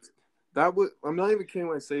 don't So give me that. Was I'm not even kidding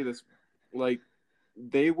when I say this. Like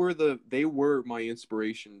they were my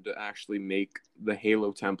inspiration to actually make the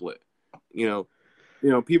Halo template. You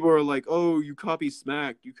know, people are like, "Oh, you copied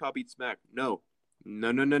Smack. You copied Smack." No,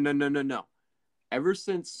 no, no, no, no, no, no, no. Ever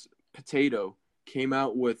since Potato came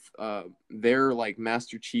out with their like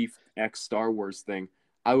Master Chief X Star Wars thing,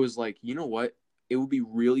 I was like, you know what? It would be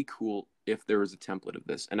really cool if there was a template of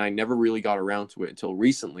this, and I never really got around to it until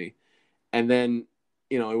recently. And then,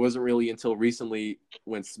 it wasn't really until recently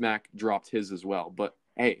when Smack dropped his as well. But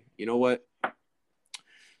hey, you know what?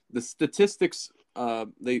 The statistics,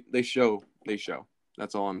 they show.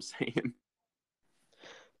 That's all I'm saying.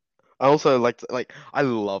 I also like I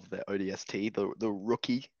love their ODST, the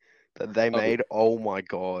rookie that they Oh, made. Oh my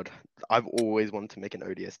god, I've always wanted to make an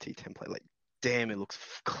ODST template. Like, damn, it looks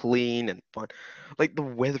clean and fun. Like the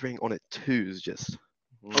weathering on it too is just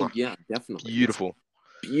oh mwah, yeah, definitely. It's beautiful.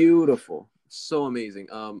 beautiful, so amazing.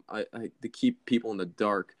 I to keep people in the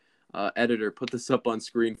dark. Editor, put this up on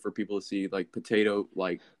screen for people to see. Like Potato,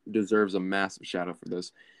 like deserves a massive shout out for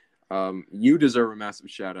this. You deserve a massive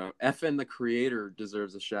shout out. FN the creator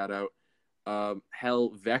deserves a shout out.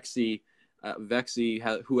 Hell, Vexy,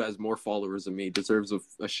 who has more followers than me, deserves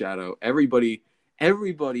a shout out. Everybody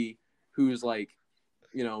who's like,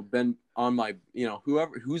 been on my,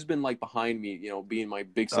 who's been like behind me, being my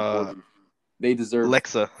big Uh, supporter, they deserve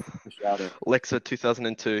Lexa, a shout out. Lexa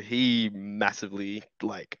 2002, he massively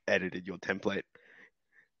like edited your template.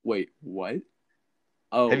 Wait, what?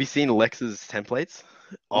 Have Oh, you seen Lex's templates?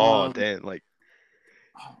 Oh um, damn! Like,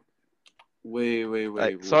 oh,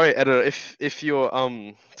 wait. sorry, editor. If you're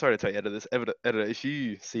sorry to tell you, editor. If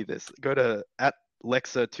you see this, go to at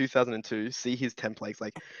Lexa 2002. See his templates.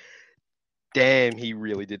 Like, damn, he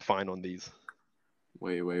really did fine on these.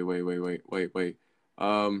 Wait.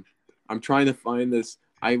 Um, I'm trying to find this.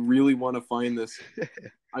 I really want to find this.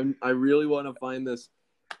 I really want to find this.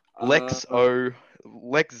 Uh, Lex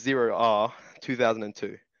 0R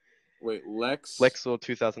 2002. wait, Lex Lex or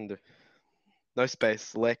 2002. No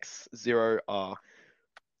space. Lex 0R. No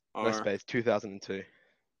R. space. 2002.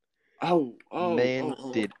 Man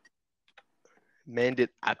Oh. did man did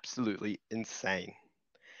absolutely insane.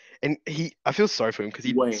 And I feel sorry for him because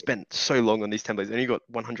he Wait, spent so long on these templates and he got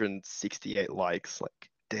 168 likes. Like,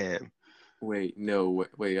 damn. no,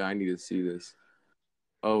 wait. I need to see this.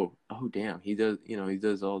 Damn. He does. He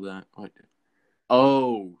does all that. What?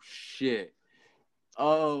 Oh shit.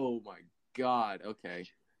 Oh my god. Okay.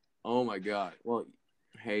 Oh my god. Well,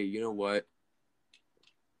 hey, you know what?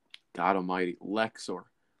 God Almighty, Lexor.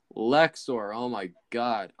 Oh my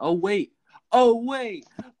god. Oh wait.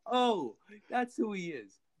 Oh, that's who he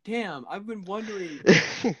is. Damn, I've been wondering.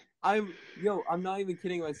 I'm not even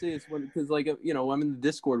kidding when I say this because I'm in the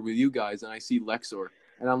Discord with you guys and I see Lexor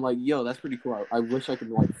and I'm like, yo, that's pretty cool. I wish I could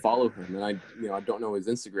like follow him and I don't know his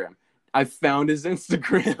Instagram. I found his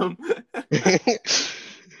Instagram,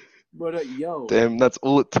 but Damn, that's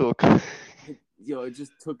all it took. it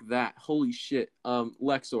just took that. Holy shit.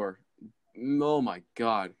 Lexor. Oh my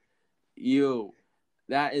god. Yo,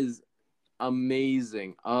 that is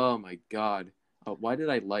amazing. Oh my god. Why did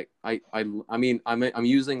I like I mean I'm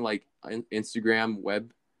using like an Instagram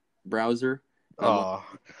web browser and Oh,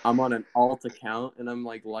 I'm on an alt account and I'm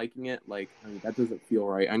like liking it. Like, I mean, that doesn't feel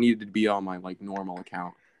right. I needed to be on my like normal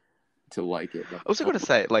account to like it. But I also oh got to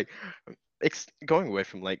say, like, going away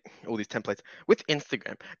from like all these templates with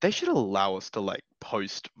Instagram, they should allow us to like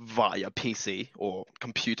post via PC or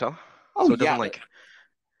computer, so it doesn't yeah,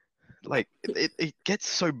 it gets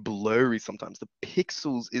so blurry sometimes. The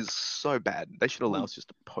pixels is so bad. They should allow oh, us just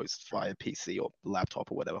to post via PC or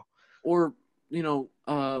laptop or whatever. or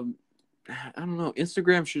I don't know.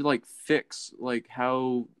 Instagram should like fix like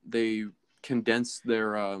how they condense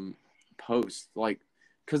their posts, like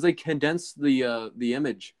because they condense the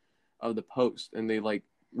image of the post and they like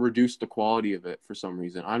reduce the quality of it for some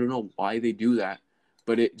reason. I don't know why they do that,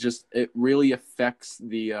 but it really affects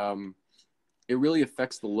the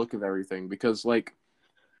look of everything because like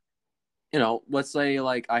let's say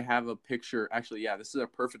like I have a picture. Actually, yeah, this is a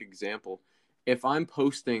perfect example. If I'm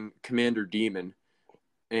posting Commander Demon,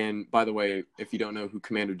 and by the way, if you don't know who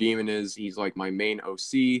Commander Demon is, he's like my main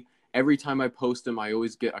OC. Every time I post him, I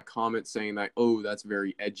always get a comment saying that, "Oh, that's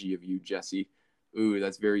very edgy of you, Jesse. Ooh,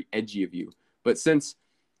 that's very edgy of you." But since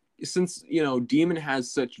Demon has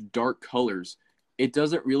such dark colors, it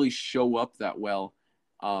doesn't really show up that well.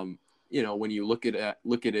 When you look at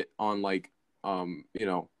it on like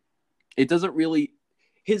it doesn't really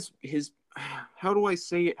his how do I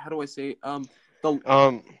say it? How do I say it? The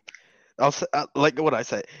Um, I'll say, like what I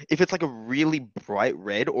say. If it's like a really bright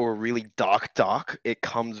red or a really dark, it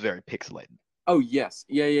comes very pixelated. Oh yes,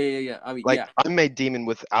 yeah. I mean, Like yeah, I made Demon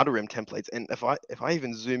with outer rim templates, and if I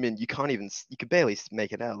even zoom in, you can barely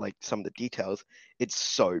make it out. Like some of the details, it's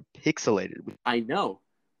so pixelated. I know,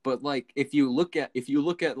 but like if you look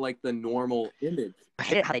at like the normal image, I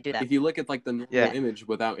hate it how they do that. if you look at like the normal Yeah. image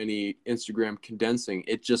without any Instagram condensing,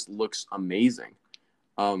 it just looks amazing.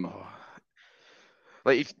 Um, Oh.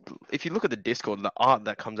 Like if you look at the Discord, the art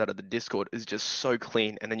that comes out of the Discord is just so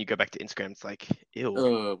clean, and then you go back to Instagram, it's like,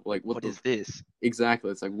 ew, like what what the is this? exactly?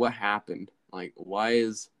 It's like what happened? Like why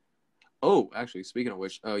is? Oh, actually, speaking of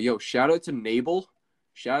which, shout out to Nabel.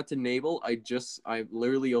 Shout out to Nabel. I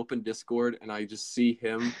literally opened Discord and I just see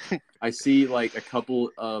him. I see like a couple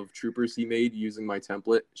of troopers he made using my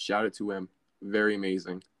template. Shout out to him. Very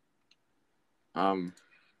amazing. Um,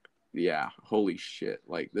 yeah, holy shit.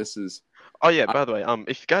 Like this is Oh yeah, I, by the way,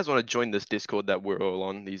 if you guys want to join this Discord that we're all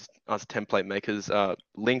on, these us template makers,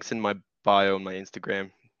 links in my bio on my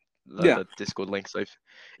Instagram, yeah. the Discord link. So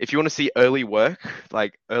if you want to see early work,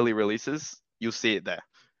 like early releases, you'll see it there.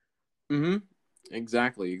 Mm-hmm.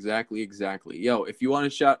 Exactly. If you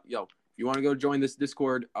want to go join this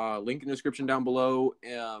Discord, link in the description down below.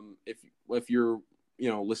 If you're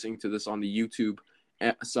listening to this on the YouTube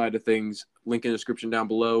side of things, link in the description down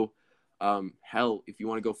below. Hell, if you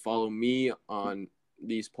want to go follow me on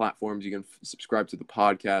these platforms, you can subscribe to the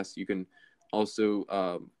podcast. You can also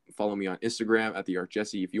follow me on Instagram at the Art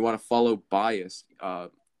Jesse. If you want to follow Biased,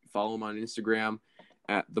 follow him on Instagram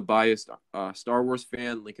at the Biased Star Wars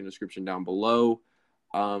fan. Link in the description down below.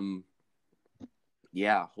 Yeah,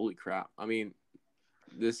 holy crap. I mean,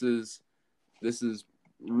 this is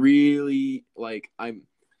really like I'm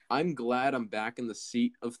glad I'm back in the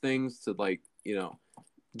seat of things to like,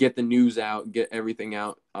 get the news out, get everything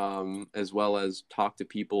out, as well as talk to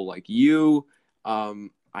people like you. I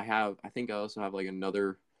think I also have like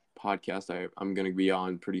another podcast I'm going to be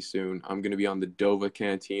on pretty soon. I'm going to be on the Dova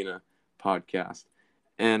Cantina podcast.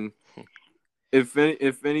 And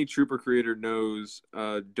if any trooper creator knows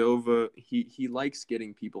Dova, he likes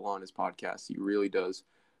getting people on his podcast. He really does.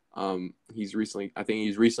 I think he's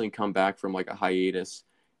recently come back from like a hiatus,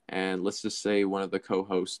 and let's just say one of the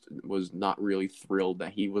co-hosts was not really thrilled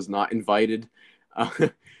that he was not invited.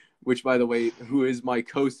 Which, by the way, who is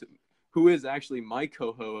actually my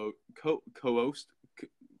co-host.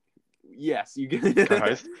 Yes, you get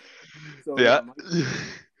Co-host. So Yeah.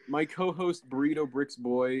 my co-host Burrito Bricks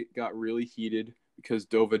Boy got really heated because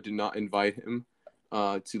Dova did not invite him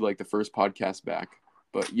to like the first podcast back.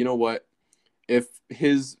 But you know what? If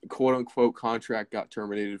his quote unquote contract got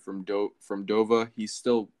terminated from Dova, he's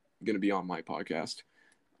still gonna be on my podcast.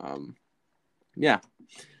 Yeah,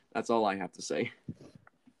 that's all I have to say.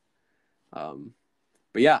 But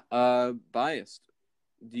yeah, Biased.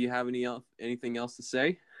 Do you have anything else to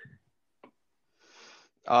say?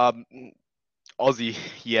 Aussie,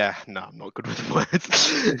 yeah, no, I'm not good with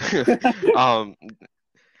words.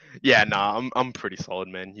 Yeah, no, I'm pretty solid,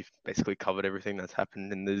 man. You've basically covered everything that's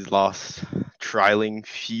happened in these last trailing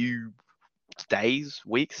few days,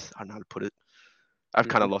 weeks. I don't know how to put it. I've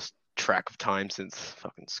kind of lost track of time since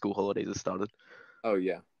fucking school holidays have started. Oh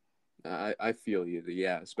yeah, I feel you.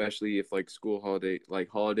 Yeah, especially if like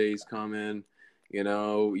holidays come in.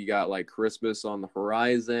 You got like Christmas on the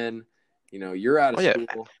horizon. You're out of Oh yeah,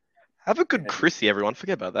 school. have a good Chrissy, everyone.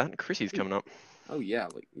 Forget about that. Chrissy's coming up. Oh yeah,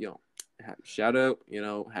 like shout out,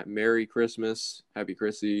 Merry Christmas, Happy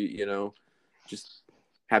Chrissy, just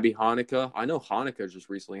Happy Hanukkah. I know Hanukkah just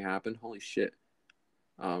recently happened. Holy shit.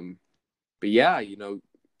 But yeah,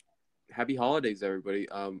 Happy holidays, everybody.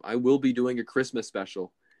 I will be doing a Christmas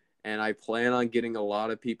special, and I plan on getting a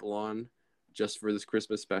lot of people on just for this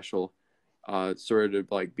Christmas special. Sort of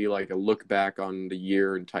like be like a look back on the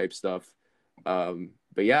year and type stuff.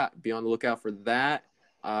 But yeah, be on the lookout for that.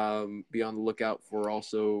 Be on the lookout for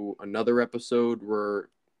also another episode where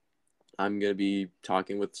I'm going to be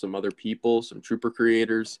talking with some other people, some trooper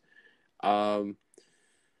creators. Yeah,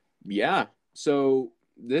 so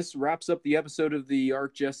this wraps up the episode of the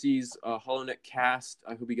Arc Jesse's Holonetcast.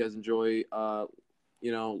 I hope you guys enjoy.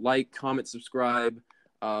 Like, comment, subscribe.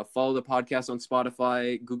 Follow the podcast on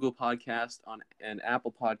Spotify, Google Podcast, and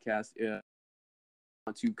Apple Podcast.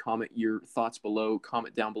 Want to comment your thoughts below?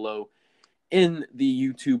 Comment down below in the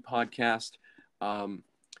YouTube podcast.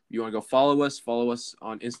 You want to go follow us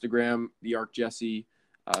on Instagram, the Arc Jesse,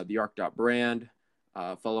 the Arc.brand.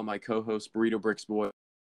 Follow my co-host Burrito Bricks Boy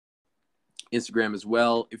Instagram as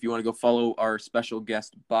well. If you want to go follow our special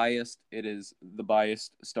guest Biased, it is the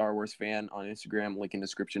Biased Star Wars fan on Instagram. Link in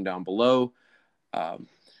description down below.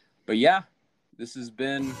 But yeah, this has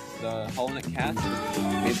been the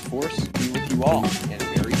Holonetcast. May the Force be with you all, and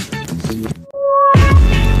Merry Christmas.